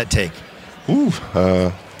long does that take?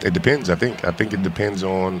 It depends. I think it depends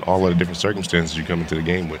on all of the different circumstances you come into the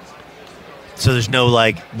game with. So there's no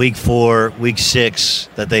like week 4, week 6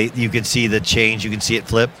 that you can see the change, you can see it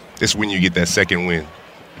flip? It's when you get that second win.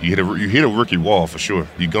 You hit a rookie wall for sure.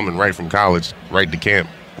 You coming right from college, right to camp,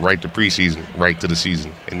 right to preseason, right to the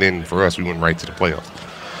season. And then for us, we went right to the playoffs.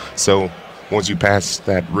 So once you pass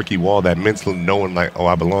that rookie wall, that mental knowing like, oh,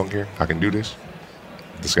 I belong here, I can do this,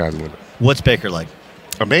 the sky's the limit. What's Baker like?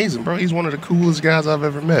 Amazing, bro. He's one of the coolest guys I've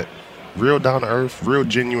ever met. Real down to earth, real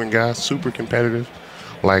genuine guy, super competitive.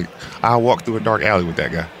 Like, I walk through a dark alley with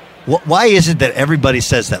that guy. Why is it that everybody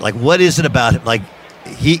says that? Like, what is it about him? Like,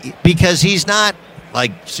 because he's not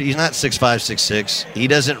 6'5", 6'6". He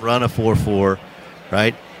doesn't run a 4.4,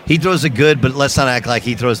 right? He throws it good, but let's not act like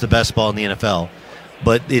he throws the best ball in the NFL.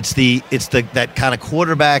 But it's that kind of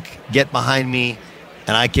quarterback, get behind me,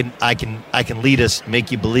 and I can lead us,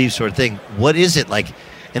 make you believe sort of thing. What is it like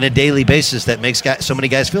in a daily basis that makes so many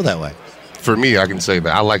guys feel that way? For me, I can say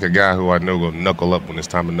that I like a guy who I know will knuckle up when it's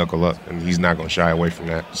time to knuckle up, and he's not going to shy away from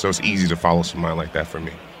that. So it's easy to follow somebody like that for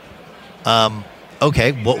me.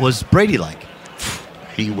 Okay, what was Brady like?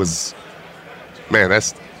 He was, man,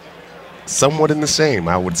 that's somewhat in the same,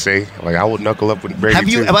 I would say. Like, I would knuckle up with Brady,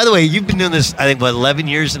 too. By the way, you've been doing this, I think, 11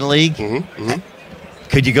 years in the league? Mm-hmm.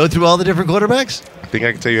 Could you go through all the different quarterbacks? I think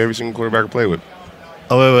I can tell you every single quarterback I play with.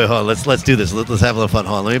 Oh, wait, hold on. Let's do this. Let's have a little fun.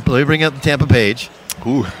 Hold on. Let me bring up the Tampa page.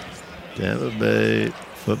 Ooh. Tampa Bay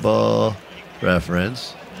football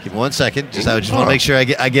reference. Give me 1 second. I just want to make sure I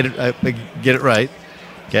get it right.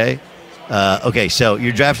 Okay. Okay. So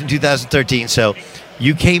you're drafted in 2013. So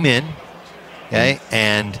you came in. Okay,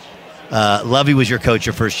 and Lovey was your coach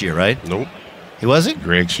your first year, right? Nope. He wasn't?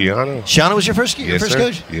 Greg Schiano. Schiano was your first Yes, sir.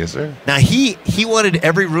 coach? Yes, sir. Now, he wanted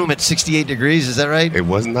every room at 68 degrees. Is that right? It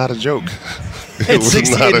was not a joke. It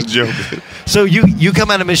was not a joke. So you come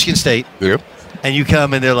out of Michigan State. Yep. And you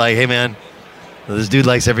come and they're like, hey, man, this dude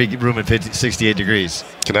likes every room at 68 degrees.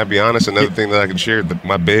 Can I be honest? Another thing that I can share,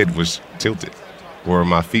 my bed was tilted where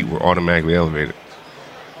my feet were automatically elevated.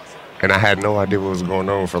 And I had no idea what was going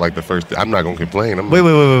on for like the first. I'm not going to complain.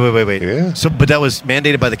 Wait. Yeah. So, but that was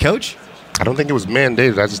mandated by the coach? I don't think it was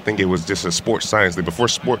mandated. I just think it was just a sports science thing. Before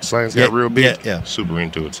sports science got real big, super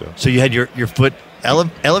into it. So you had your foot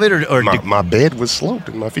elevated? Or my bed was sloped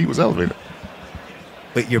and my feet was elevated.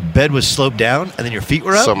 But your bed was sloped down and then your feet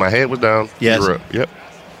were up? So my head was down, yes. feet were up. Yep.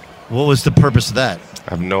 What was the purpose of that?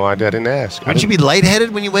 I have no idea. I didn't ask. Wouldn't you be lightheaded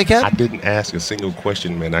when you wake up? I didn't ask a single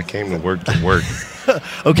question, man. I came to work to work.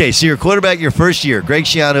 Okay, so your quarterback your first year, Greg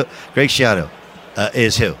Schiano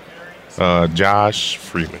is who? Josh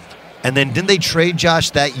Freeman. And then didn't they trade Josh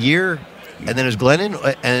that year? And then it was Glennon?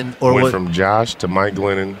 Went from Josh to Mike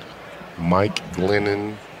Glennon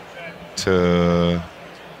to,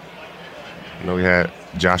 we had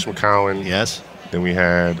Josh McCowan. Yes. Then we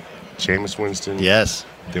had Jameis Winston. Yes.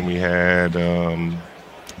 Then we had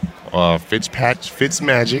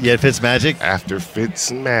Fitzmagic. Yeah, Fitzmagic. After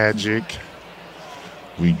Fitzmagic,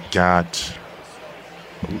 we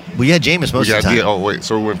had Jameis most of the time. Yeah,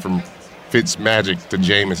 so we went from Fitzmagic to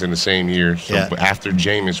Jameis in the same year. So after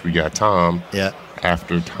Jameis, we got Tom. Yeah.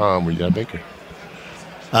 After Tom, we got Baker.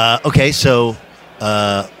 Okay, so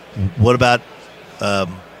what about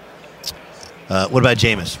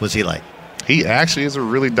Jameis? What's he like? He actually is a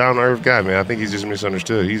really down-to-earth guy, man. I think he's just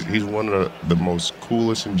misunderstood. He's one of the most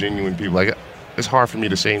coolest and genuine people. Like, it's hard for me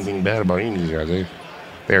to say anything bad about any of these guys.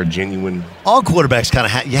 They are genuine. All quarterbacks kind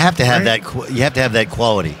of you have to have that. You have to have that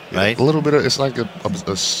quality, right? A little bit of it's like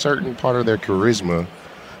a certain part of their charisma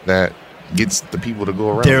that gets the people to go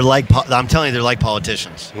around. They're like I'm telling you, they're like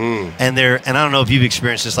politicians, and I don't know if you've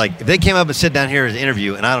experienced this. Like if they came up and sit down here at the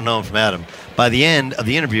interview, and I don't know them from Adam. By the end of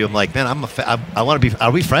the interview, I'm like, man, I want to be.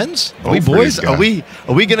 Are we friends? Are we boys? Are we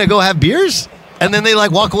gonna go have beers? And then they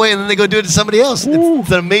like walk away, and then they go do it to somebody else.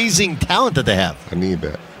 It's an amazing talent that they have. I need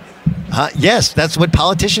that. Yes, that's what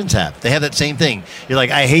politicians have. They have that same thing. You're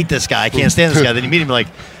like, I hate this guy. I can't stand this guy. Then you meet him, you're like,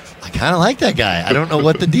 I kind of like that guy. I don't know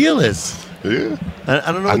what the deal is. Yeah.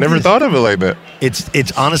 I don't know. I never thought of it like that.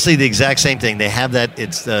 It's honestly the exact same thing. They have that.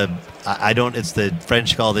 It's the It's the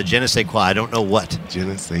French call the je ne sais quoi. I don't know what. Je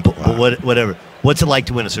ne sais quoi. But whatever. What's it like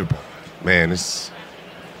to win a Super Bowl? Man, it's.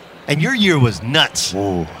 And your year was nuts.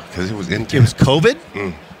 Oh, because it was intense. It was COVID.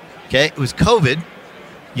 Okay, it was COVID.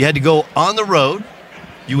 You had to go on the road.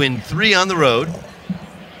 You win 3 on the road,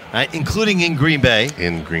 right? Including in Green Bay.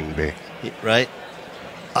 In Green Bay. Right?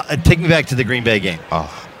 Take me back to the Green Bay game. Oh.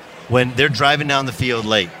 When they're driving down the field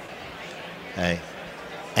late. Okay.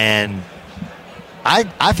 And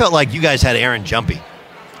I felt like you guys had Aaron jumpy.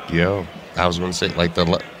 Yo, I was going to say, like,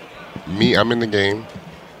 I'm in the game.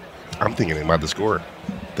 I'm thinking about the score.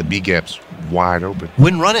 The B gap's wide open.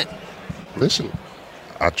 Wouldn't run it. Listen,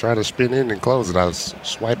 I try to spin in and close it. I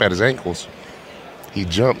swipe at his ankles. He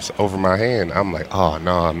jumps over my hand. I'm like, oh,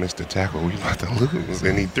 no, I missed the tackle. We about to lose.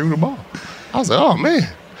 And he threw the ball. I was like, oh, man.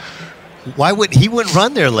 Why wouldn't he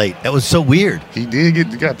run there late? That was so weird. He did you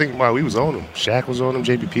got to think about it. We was on him. Shaq was on him.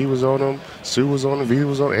 JPP was on him. Sue was on him. V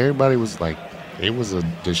was on him. Everybody was like, it was a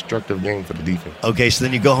destructive game for the defense. Okay, so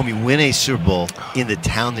then you go home, you win a Super Bowl in the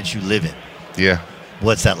town that you live in. Yeah.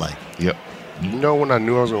 What's that like? Yep. You know when I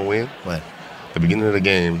knew I was going to win? What? The beginning of the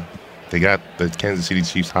game, they got the Kansas City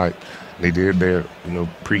Chiefs hype. They did their,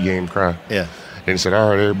 pregame cry. Yeah. And they said,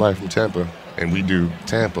 all right, everybody from Tampa. And we do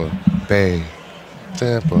Tampa Bay.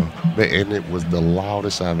 And it was the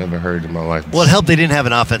loudest I've ever heard in my life. Well, it helped they didn't have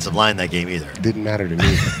an offensive line that game either. It didn't matter to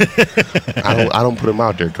me. I don't put them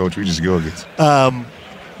out there, Coach. We just go against.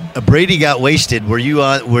 Brady got wasted. Were you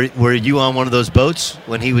on one of those boats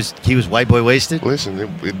when he was white boy wasted? Listen,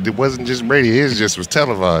 it wasn't just Brady. His just was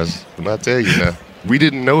televised. And I tell you now, we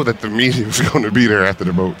didn't know that the media was going to be there after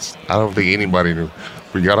the boats. I don't think anybody knew.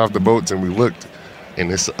 We got off the boats and we looked,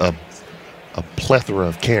 and it's a plethora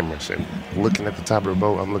of cameras. And looking at the top of the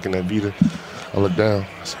boat, I'm looking at Vita. I look down.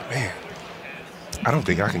 I said, man, I don't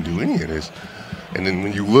think I can do any of this. And then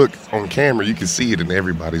when you look on camera, you can see it in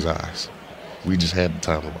everybody's eyes. We just had the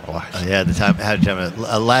time of our lives. Yeah, had the time.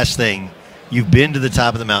 Last thing, You've been to the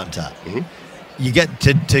top of the mountaintop. Mm-hmm. You get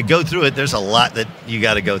to go through it. There's a lot that you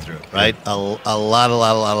got to go through, right? A lot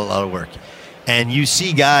of work. And you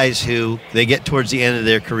see guys who they get towards the end of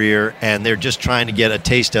their career and they're just trying to get a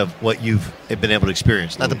taste of what you've been able to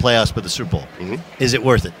experience. Not the playoffs, but the Super Bowl. Mm-hmm. Is it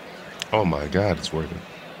worth it? Oh, my God, it's worth it.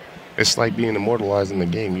 It's like being immortalized in the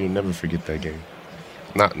game. You'll never forget that game.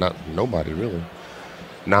 Not nobody, really.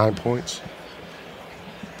 9 points.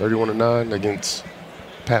 31-9 against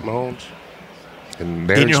Pat Mahomes.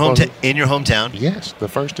 And in your hometown? Yes, the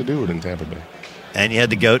first to do it in Tampa Bay. And you had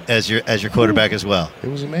the GOAT as your quarterback as well. It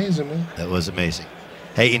was amazing, man. That was amazing.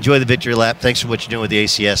 Hey, enjoy the victory lap. Thanks for what you're doing with the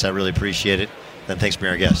ACS. I really appreciate it. And thanks for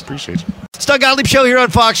being our guest. Appreciate you. It's Doug Gottlieb Show here on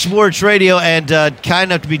Fox Sports Radio, and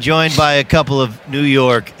kind enough to be joined by a couple of New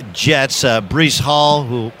York Jets. Breece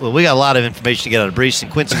Hall, we got a lot of information to get out of Breece,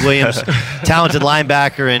 and Quincy Williams, talented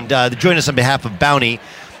linebacker, and join us on behalf of Bounty.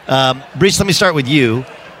 Breece, let me start with you.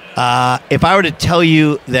 If I were to tell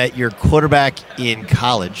you that your quarterback in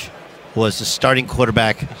college was the starting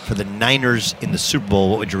quarterback for the Niners in the Super Bowl,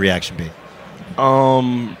 what would your reaction be?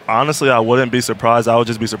 Honestly, I wouldn't be surprised. I would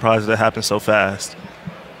just be surprised that it happened so fast.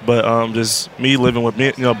 But just me living with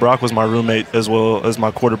me, Brock was my roommate as well as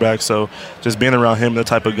my quarterback. So just being around him, the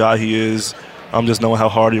type of guy he is, just knowing how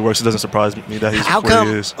hard he works, it doesn't surprise me that he's where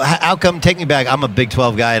he is. How come? Take me back. I'm a Big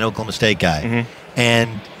 12 guy, an Oklahoma State guy, mm-hmm.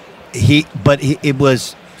 and he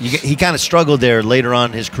kind of struggled there later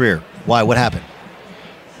on in his career. Why? What happened?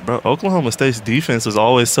 Bro, Oklahoma State's defense was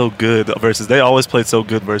always so good they always played so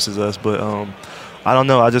good versus us. But I don't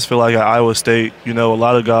know. I just feel like at Iowa State, a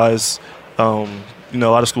lot of guys, a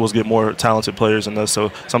lot of schools get more talented players than us.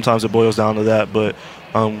 So sometimes it boils down to that. But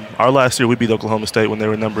our last year we beat Oklahoma State when they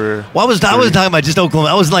were number. Well, I wasn't talking about just Oklahoma.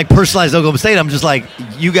 I wasn't like personalized Oklahoma State. I'm just like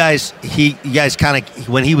you guys kind of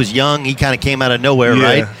when he was young, he kind of came out of nowhere,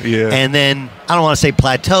 right? Yeah. And then I don't want to say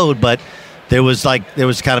plateaued, but there was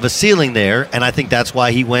kind of a ceiling there, and I think that's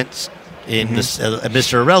why he went in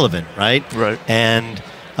Mr. Irrelevant, right? Right. And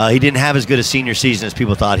he didn't have as good a senior season as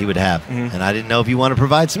people thought he would have, and I didn't know if you want to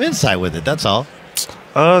provide some insight with it. That's all.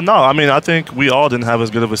 No, I mean I think we all didn't have as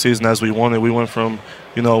good of a season as we wanted. We went from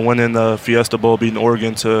winning the Fiesta Bowl, beating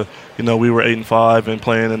Oregon, to we were 8-5 and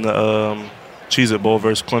playing in the Cheez-It Bowl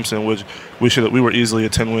versus Clemson, which we were easily a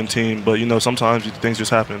 10-win team. But sometimes things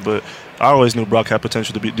just happen. But I always knew Brock had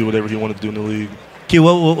potential to do whatever he wanted to do in the league. Q,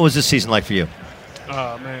 what was this season like for you?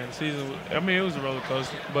 Oh man, the season. It was a roller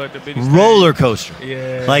coaster, but the biggest roller coaster.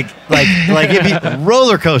 Yeah. Like it'd be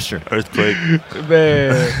roller coaster. Earthquake.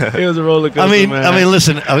 Man, it was a roller coaster. I mean,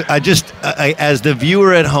 listen. I as the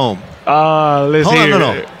viewer at home. Let's hold hear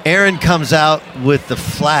on, it. Aaron comes out with the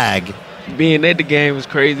flag. Being at the game was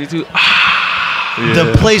crazy too. Yeah.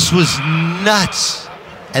 The place was nuts,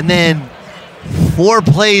 and then 4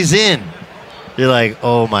 plays in, you're like,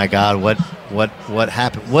 oh my God, what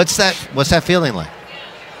happened? What's that feeling like?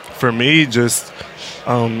 For me, just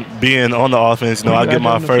being on the offense, I get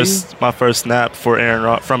my first snap from Aaron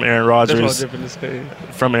Rodgers.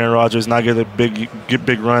 From Aaron Rodgers, and I get a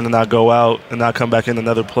big run, and I go out, and I come back in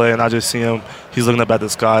another play, and I just see him. He's looking up at the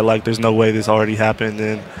sky like there's no way this already happened,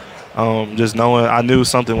 and just knowing I knew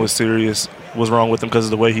something was wrong with him because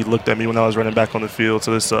of the way he looked at me when I was running back on the field.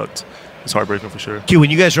 So this sucked. It's heartbreaking for sure. Q,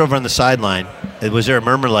 when you guys were over on the sideline, was there a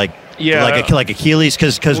murmur like Achilles?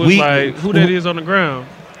 Because we like who that is on the ground,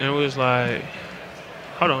 and it was like,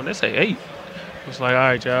 hold on, they say 8. It's like, all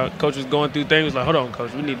right, y'all. Coach was going through things. Was like, hold on,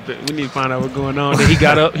 coach, we need to find out what's going on. Then he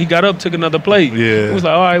got up, took another play. Yeah. It was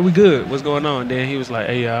like, all right, we good. What's going on? Then he was like,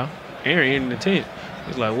 hey y'all, Aaron in the tent.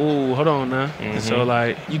 It's like, whoa, hold on now. Mm-hmm. And so,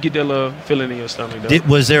 like, you get that little feeling in your stomach, though.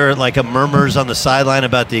 Was there, like, a murmurs on the sideline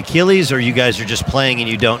about the Achilles, or you guys are just playing and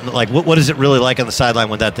you don't, like, what is it really like on the sideline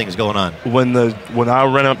when that thing's going on? When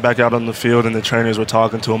I ran back out on the field and the trainers were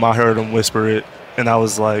talking to him, I heard him whisper it, and I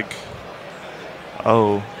was like,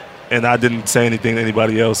 oh. And I didn't say anything to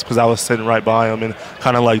anybody else because I was sitting right by him and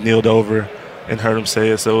kind of, like, kneeled over and heard him say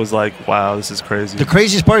it. So it was like, wow, this is crazy. The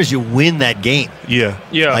craziest part is you win that game. Yeah.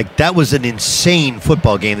 Like, that was an insane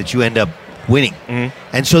football game that you end up winning.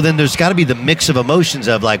 Mm-hmm. And so then there's got to be the mix of emotions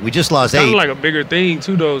of, like, we just lost 8. It's kind of like a bigger thing,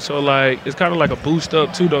 too, though. So, like, it's kind of like a boost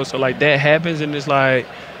up, too, though. So, like, that happens, and it's like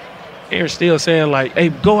Aaron's still saying, like, hey,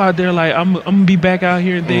 go out there. Like, I'm going to be back out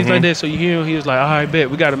here and things like that. So you hear him, he was like, all right, bet.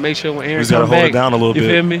 We got to make sure when Aaron come back. Hold it down a little bit. You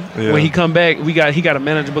feel me? Yeah. When he come back, he got a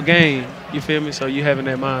manageable game. You feel me? So you having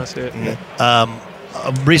that mindset.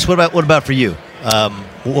 Mm-hmm. Breece, what about for you?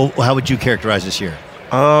 How would you characterize this year?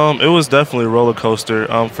 It was definitely a roller coaster.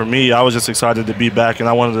 For me, I was just excited to be back, and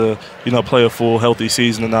I wanted to, play a full, healthy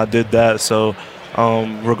season, and I did that. So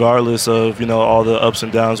regardless of all the ups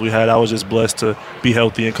and downs we had, I was just blessed to be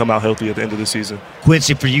healthy and come out healthy at the end of the season.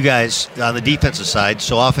 Quincy, for you guys on the defensive side,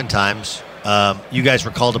 so oftentimes you guys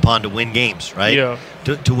were called upon to win games, right? Yeah.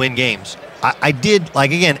 To win games. I did,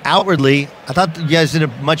 again, outwardly, I thought you guys did a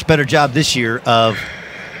much better job this year of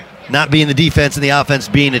not being the defense and the offense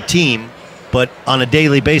being a team. But on a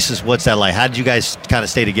daily basis, what's that like? How did you guys kind of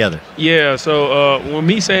stay together? Yeah, so when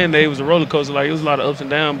me saying that it was a roller coaster, it was a lot of ups and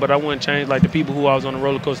downs, but I wouldn't change, the people who I was on the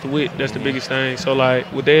roller coaster with. That's the biggest thing. So,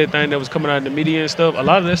 with everything that was coming out in the media and stuff, a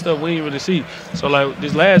lot of that stuff we didn't really see. So,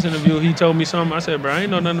 this last interview, he told me something. I said, bro, I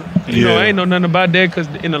ain't know nothing, I ain't know nothing about that, because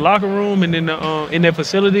in the locker room and in that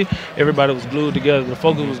facility, everybody was glued together. The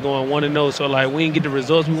focus was going 1-0. So, we didn't get the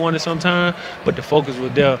results we wanted sometimes, but the focus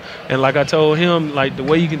was there. And like I told him, the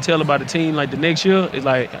way you can tell about a team, the next year is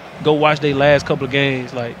go watch their last couple of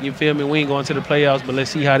games. You feel me? We ain't going to the playoffs, but let's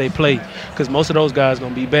see how they play, because most of those guys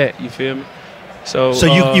gonna be back. You feel me? So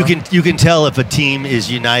you can tell if a team is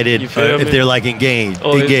united, if they're engaged.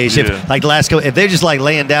 Yeah. If the last couple, if they're just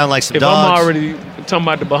laying down some if dogs. I'm already talking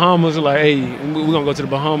about the Bahamas, hey, we're gonna go to the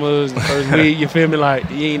Bahamas the first week. You feel me?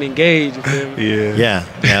 You ain't engaged. You feel me?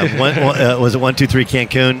 Yeah. Was it 1, 2, 3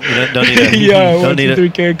 Cancun? Don't need it. Yeah, 1, 2, 3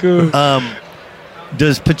 Cancun.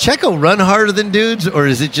 Does Pacheco run harder than dudes, or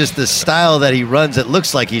is it just the style that he runs that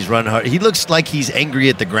looks like he's run hard? He looks like he's angry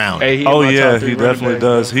at the ground. Hey, he definitely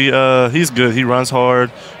does. He's good. He runs hard.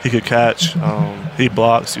 He could catch. He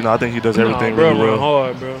blocks. I think he does everything really well. Run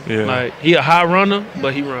hard, bro. Yeah. He a high runner,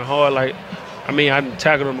 but he run hard. I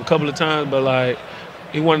tackled him a couple of times, but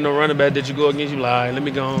he wasn't no running back that you go against. You let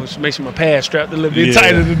me go on, make sure my pads strapped a little bit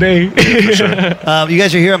tighter today. For sure. You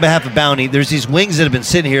guys are here on behalf of Bounty. There's these wings that have been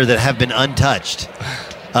sitting here that have been untouched.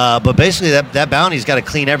 But basically, that Bounty's got to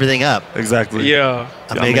clean everything up. Exactly. Yeah.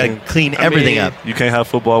 You got to clean everything up. You can't have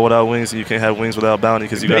football without wings, and you can't have wings without Bounty,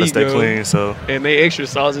 because you got to stay clean. So. And they extra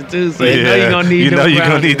saucy too, so you know you're gonna need. You're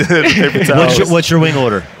gonna need the paper towels. What's your wing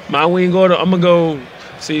order? My wing order, I'm gonna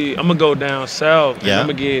go down south. Yeah. And I'm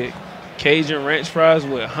gonna get Cajun ranch fries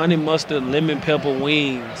with honey mustard lemon pepper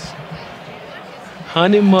wings.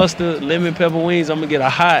 Honey mustard lemon pepper wings. I'm gonna get a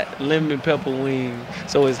hot lemon pepper wing,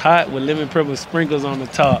 so it's hot with lemon pepper sprinkles on the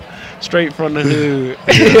top, straight from the hood.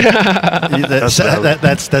 The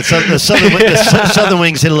southern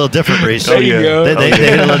wings hit a little different, Reese. There you go. They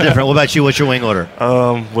hit a little different. What about you? What's your wing order?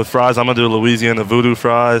 With fries, I'm gonna do Louisiana voodoo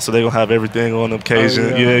fries, so they gonna have everything on them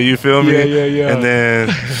Cajun. Yeah, you feel me? Yeah. And then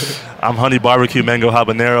I'm honey barbecue mango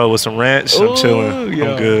habanero with some ranch. I'm chilling.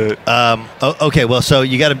 Yeah. I'm good. Okay, well, so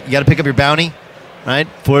you gotta pick up your Bounty, right,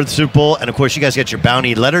 for the Super Bowl, and of course you guys got your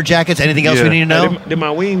Bounty leather jackets. Anything else we need to know? They're my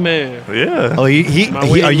wingman. Yeah. Oh,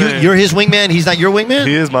 you're his wingman. He's not your wingman.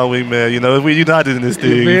 He is my wingman. We united in this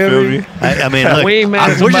thing. You feel me? I mean, look,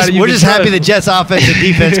 we're just happy the Jets' offense and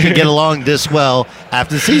defense can get along this well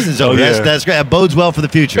after the season's over. That's great. That bodes well for the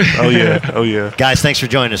future. Oh yeah. Guys, thanks for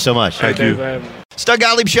joining us so much. Thank you. It's Doug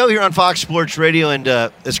Gottlieb Show here on Fox Sports Radio, and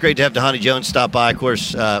it's great to have Dhani Jones stop by. Of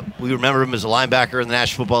course, we remember him as a linebacker in the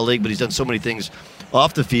National Football League, but he's done so many things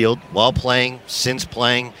off the field, while playing, since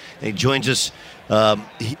playing. And he joins us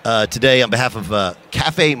today on behalf of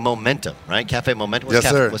Cafe Momentum, right? Cafe Momentum?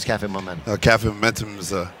 Sir. What's Cafe Momentum? Cafe Momentum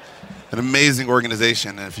is an amazing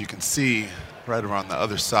organization, and if you can see right around the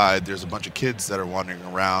other side, there's a bunch of kids that are wandering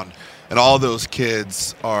around, and all those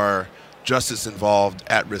kids are justice involved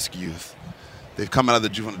at-risk youth. They've come out of the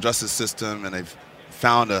juvenile justice system, and they've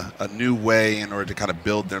found a new way in order to kind of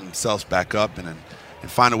build themselves back up and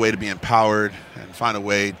find a way to be empowered and find a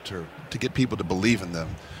way to get people to believe in them,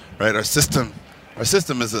 right? Our system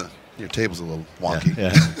is your table's a little wonky.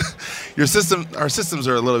 Yeah. Our systems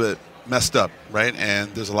are a little bit messed up, right? And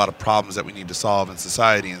there's a lot of problems that we need to solve in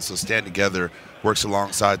society. And so Stand Together works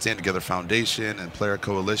alongside Stand Together Foundation and Player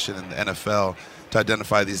Coalition and the NFL to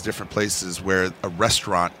identify these different places where a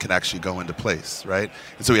restaurant can actually go into place, right?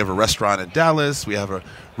 And so we have a restaurant in Dallas. We have a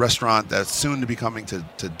restaurant that's soon to be coming to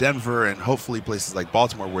Denver, and hopefully places like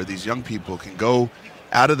Baltimore, where these young people can go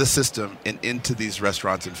out of the system and into these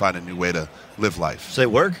restaurants and find a new way to live life. So they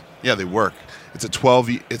work? Yeah, they work. It's a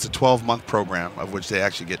 12-month program of which they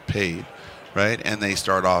actually get paid, right? And they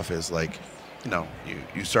start off as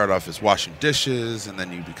you start off as washing dishes, and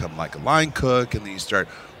then you become like a line cook, and then you start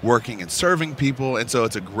working and serving people. And so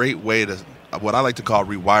it's a great way to, what I like to call,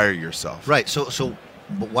 rewire yourself. Right. So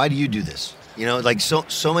but why do you do this?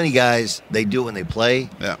 So many guys, they do it when they play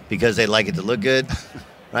because they like it to look good,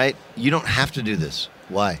 right? You don't have to do this.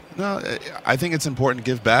 Why? No, I think it's important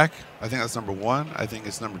to give back. I think that's number one. I think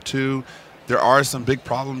it's number two. There are some big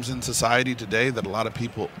problems in society today that a lot of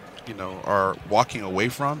people are walking away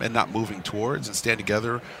from and not moving towards. And Stand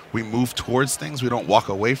Together, we move towards things. We don't walk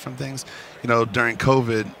away from things. During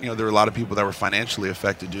COVID, there were a lot of people that were financially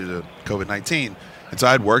affected due to COVID-19. And so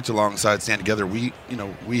I had worked alongside Stand Together.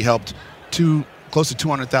 We helped close to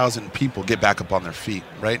 200,000 people get back up on their feet,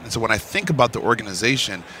 right? And so when I think about the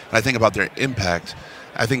organization and I think about their impact,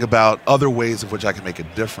 I think about other ways of which I can make a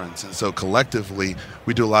difference. And so collectively,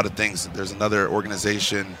 we do a lot of things. There's another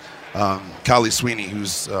organization, Callie Sweeney,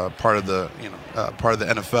 who's part of the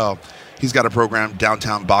NFL. He's got a program,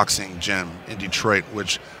 Downtown Boxing Gym in Detroit,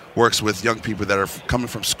 which works with young people that are coming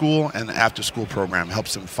from school, and the after-school program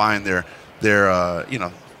helps them find their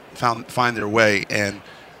way. And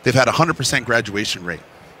they've had a 100% graduation rate,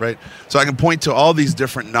 right? So I can point to all these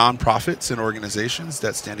different nonprofits and organizations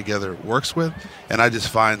that Stand Together works with, and I just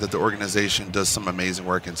find that the organization does some amazing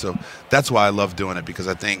work. And so that's why I love doing it, because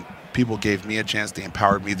I think people gave me a chance, they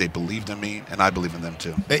empowered me, they believed in me, and I believe in them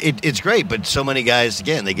too. It's great, but so many guys,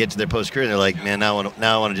 again, they get to their post-career and they're like, man, now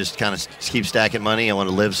I want to just kind of keep stacking money. I want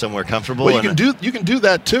to live somewhere comfortable. Well, you can do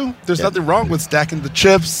that too. There's nothing wrong with stacking the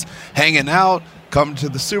chips, hanging out, coming to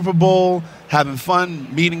the Super Bowl, having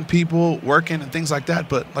fun, meeting people, working, and things like that.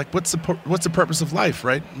 But what's the purpose of life,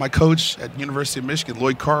 right? My coach at University of Michigan,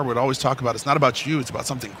 Lloyd Carr, would always talk about it's not about you, it's about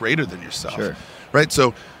something greater than yourself. Sure. Right?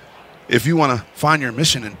 So if you want to find your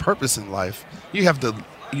mission and purpose in life, you have to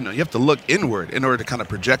look inward in order to kind of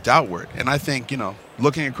project outward. And I think,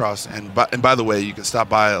 looking across, and by the way, you can stop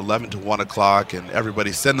by 11 to 1 o'clock, and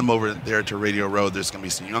everybody send them over there to Radio Road. There's going to be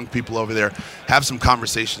some young people over there. Have some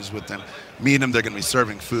conversations with them. Meet them. They're going to be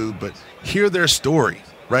serving food, but hear their story,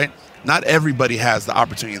 right? Not everybody has the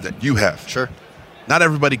opportunity that you have. Sure. Not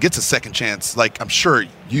everybody gets a second chance like I'm sure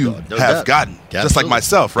you No have doubt. gotten, Yeah, just like absolutely.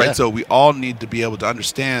 myself, right? Yeah. So we all need to be able to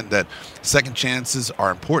understand that second chances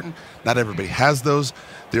are important. Not everybody has those.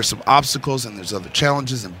 There's some obstacles and there's other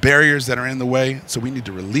challenges and barriers that are in the way. So we need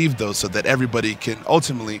to relieve those so that everybody can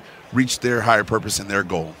ultimately reach their higher purpose and their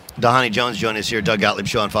goal. Dahani Jones joining us here, Doug Gottlieb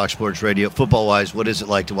Show on Fox Sports Radio. Football-wise, what is it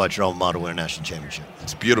like to watch your alma mater win a national championship?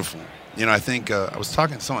 It's beautiful. I think I was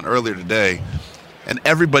talking to someone earlier today, and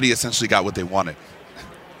everybody essentially got what they wanted,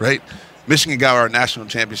 right? Michigan got our national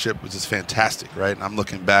championship, which is fantastic, right? And I'm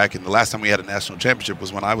looking back, and the last time we had a national championship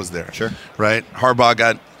was when I was there. Sure. Right? Harbaugh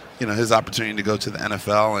got, his opportunity to go to the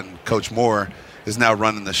NFL, and Coach Moore is now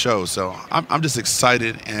running the show. So I'm just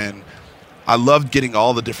excited, and I loved getting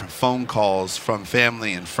all the different phone calls from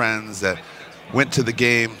family and friends that went to the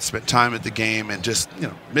game, spent time at the game, and just,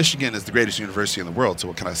 Michigan is the greatest university in the world, so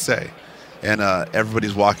what can I say? And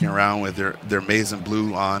everybody's walking around with their maize and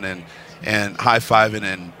blue on and high-fiving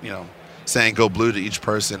and, saying go blue to each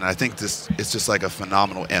person. I think it's just like a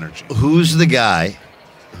phenomenal energy. Who's the guy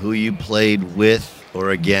who you played with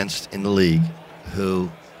or against in the league who,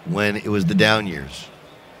 when it was the down years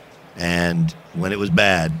and when it was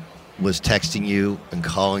bad, was texting you and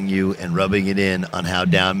calling you and rubbing it in on how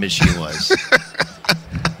down Michigan was?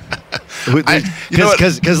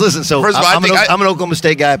 Because listen, so I'm an Oklahoma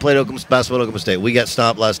State guy. I played basketball at Oklahoma State. We got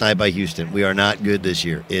stomped last night by Houston. We are not good this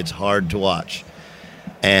year. It's hard to watch.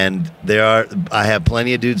 And I have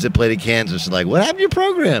plenty of dudes that played at Kansas like, what happened to your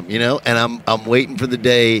program? And I'm waiting for the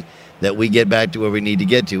day that we get back to where we need to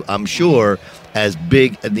get to. I'm sure as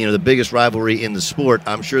big, the biggest rivalry in the sport,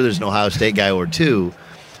 I'm sure there's an Ohio State guy or two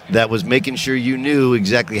that was making sure you knew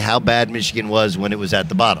exactly how bad Michigan was when it was at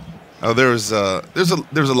the bottom. Oh, there's a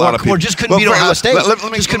lot of people. Or just couldn't beat Ohio State.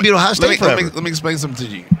 Couldn't beat Ohio State forever. Let me explain something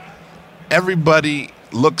to you. Everybody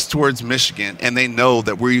looks towards Michigan, and they know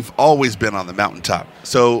that we've always been on the mountaintop.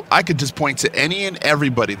 So I could just point to any and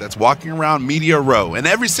everybody that's walking around Media Row, and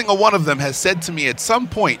every single one of them has said to me at some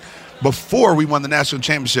point before we won the national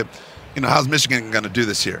championship, how's Michigan going to do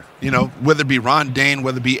this year? Whether it be Ron Dane,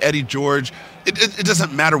 whether it be Eddie George, it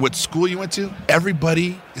doesn't matter what school you went to.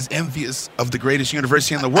 Everybody is envious of the greatest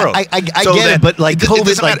university in the world. I get it, but COVID, it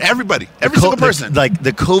doesn't matter. Everybody, every single person.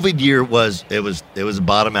 The COVID year was a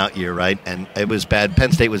bottom out year, right? And it was bad.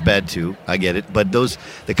 Penn State was bad too. I get it, but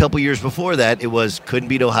the couple years before that, it was couldn't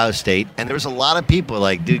beat Ohio State, and there was a lot of people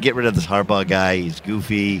like, dude, get rid of this Harbaugh guy. He's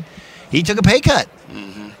goofy. He took a pay cut.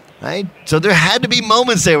 Mm-hmm. Right? So there had to be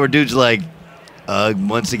moments there where dudes like,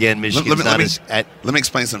 once again, Michigan's let me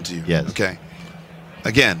explain something to you. Yes. Okay.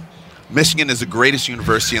 Again, Michigan is the greatest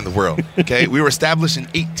university in the world. Okay. We were established in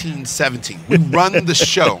 1817. We run the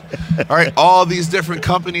show. All right. All these different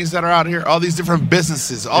companies that are out here, all these different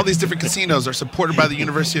businesses, all these different casinos are supported by the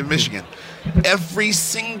University of Michigan. Every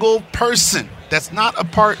single person that's not a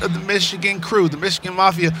part of the Michigan crew, the Michigan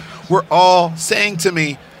Mafia, were all saying to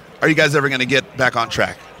me, are you guys ever going to get back on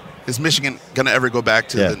track? Is Michigan going to ever go back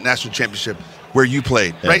to the national championship where you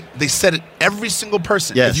played, right? They said it, every single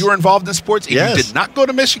person. Yes. If you were involved in sports and Yes. you did not go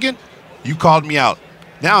to Michigan, you called me out.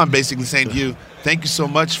 Now I'm basically saying to you, thank you so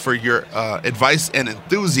much for your advice and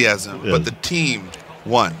enthusiasm, but the team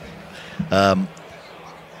won. I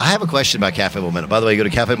have a question about Cafe Momentum. By the way, go to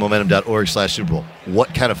cafemomentum.org/Super Bowl.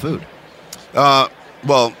 What kind of food?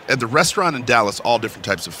 Well, at the restaurant in Dallas, all different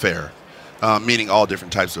types of fare, meaning all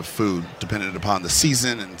different types of food, depending upon the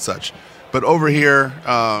season and such. But over here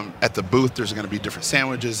at the booth, there's going to be different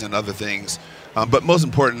sandwiches and other things. But most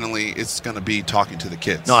importantly, it's going to be talking to the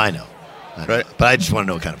kids. No, I know. Right? But I just want to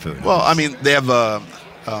know what kind of food. Well, I mean, they have the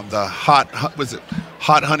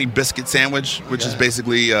hot honey biscuit sandwich, which is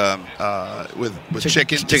basically with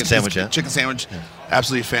chicken. Chicken sandwich, yeah. Chicken sandwich. Yeah.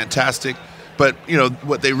 Absolutely fantastic. But,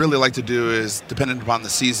 what they really like to do is, depending upon the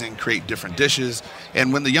season, create different dishes.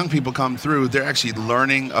 And when the young people come through, they're actually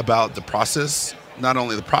learning about the process, not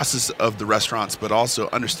only the process of the restaurants, but also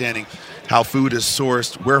understanding how food is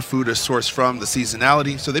sourced, where food is sourced from, the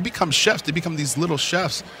seasonality. So they become chefs. They become these little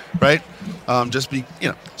chefs, right?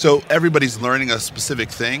 So everybody's learning a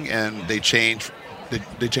specific thing, and they change.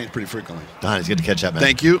 They change pretty frequently. Don, it's good to catch up, man.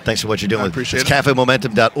 Thank you. Thanks for what you're doing. I appreciate it. It's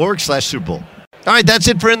cafemomentum.org/Super Bowl. All right, that's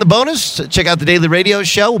it for In the Bonus. Check out the Daily Radio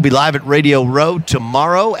Show. We'll be live at Radio Row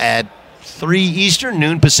tomorrow at 3 Eastern,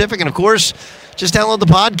 noon Pacific. And, of course, just download the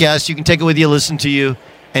podcast. You can take it with you, listen to you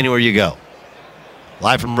anywhere you go.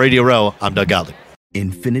 Live from Radio Row, I'm Doug Gottlieb.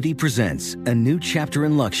 Infiniti presents a new chapter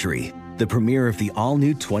in luxury, the premiere of the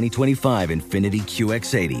all-new 2025 Infiniti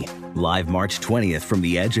QX80, live March 20th from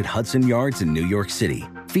the Edge at Hudson Yards in New York City,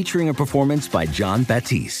 featuring a performance by John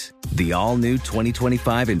Batiste. The all-new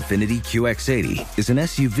 2025 Infiniti QX80 is an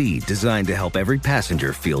SUV designed to help every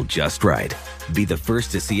passenger feel just right. Be the first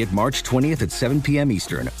to see it March 20th at 7 p.m.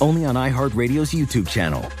 Eastern, only on iHeartRadio's YouTube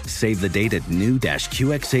channel. Save the date at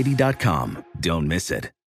new-QX80.com. Don't miss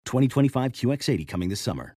it. 2025 QX80 coming this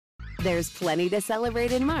summer. There's plenty to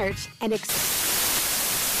celebrate in March and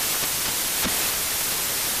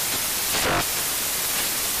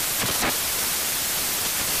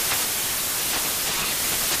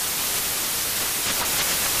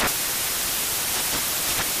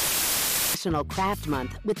National Craft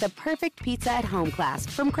Month with the perfect pizza at home class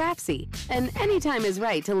from Craftsy. And anytime is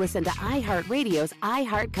right to listen to iHeartRadio's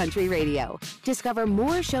iHeart Country Radio. Discover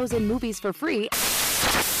more shows and movies for free.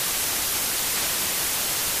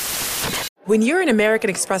 When you're an American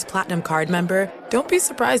Express Platinum Card member, don't be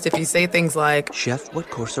surprised if you say things like, "Chef, what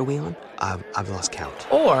course are we on? I've lost count."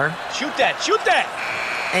 Or, "Shoot that! Shoot that!"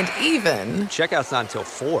 And even, "Checkout's not until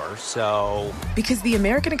 4, so..." Because the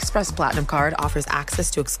American Express Platinum Card offers access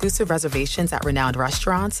to exclusive reservations at renowned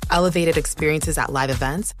restaurants, elevated experiences at live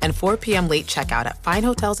events, and 4 p.m. late checkout at fine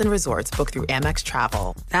hotels and resorts booked through Amex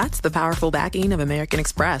Travel. That's the powerful backing of American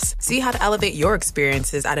Express. See how to elevate your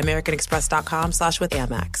experiences at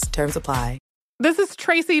americanexpress.com/withAmex. Terms apply. This is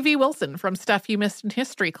Tracy V. Wilson from Stuff You Missed in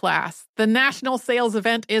History class. The national sales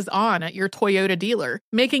event is on at your Toyota dealer,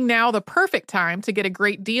 making now the perfect time to get a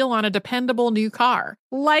great deal on a dependable new car.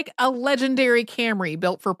 Like a legendary Camry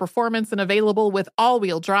built for performance and available with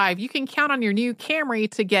all-wheel drive, you can count on your new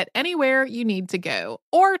Camry to get anywhere you need to go.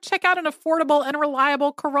 Or check out an affordable and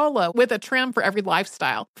reliable Corolla with a trim for every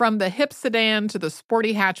lifestyle. From the hip sedan to the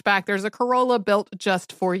sporty hatchback, there's a Corolla built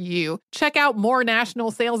just for you. Check out more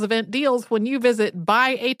national sales event deals when you visit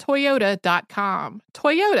buyatoyota.com.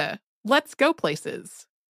 Toyota, let's go places.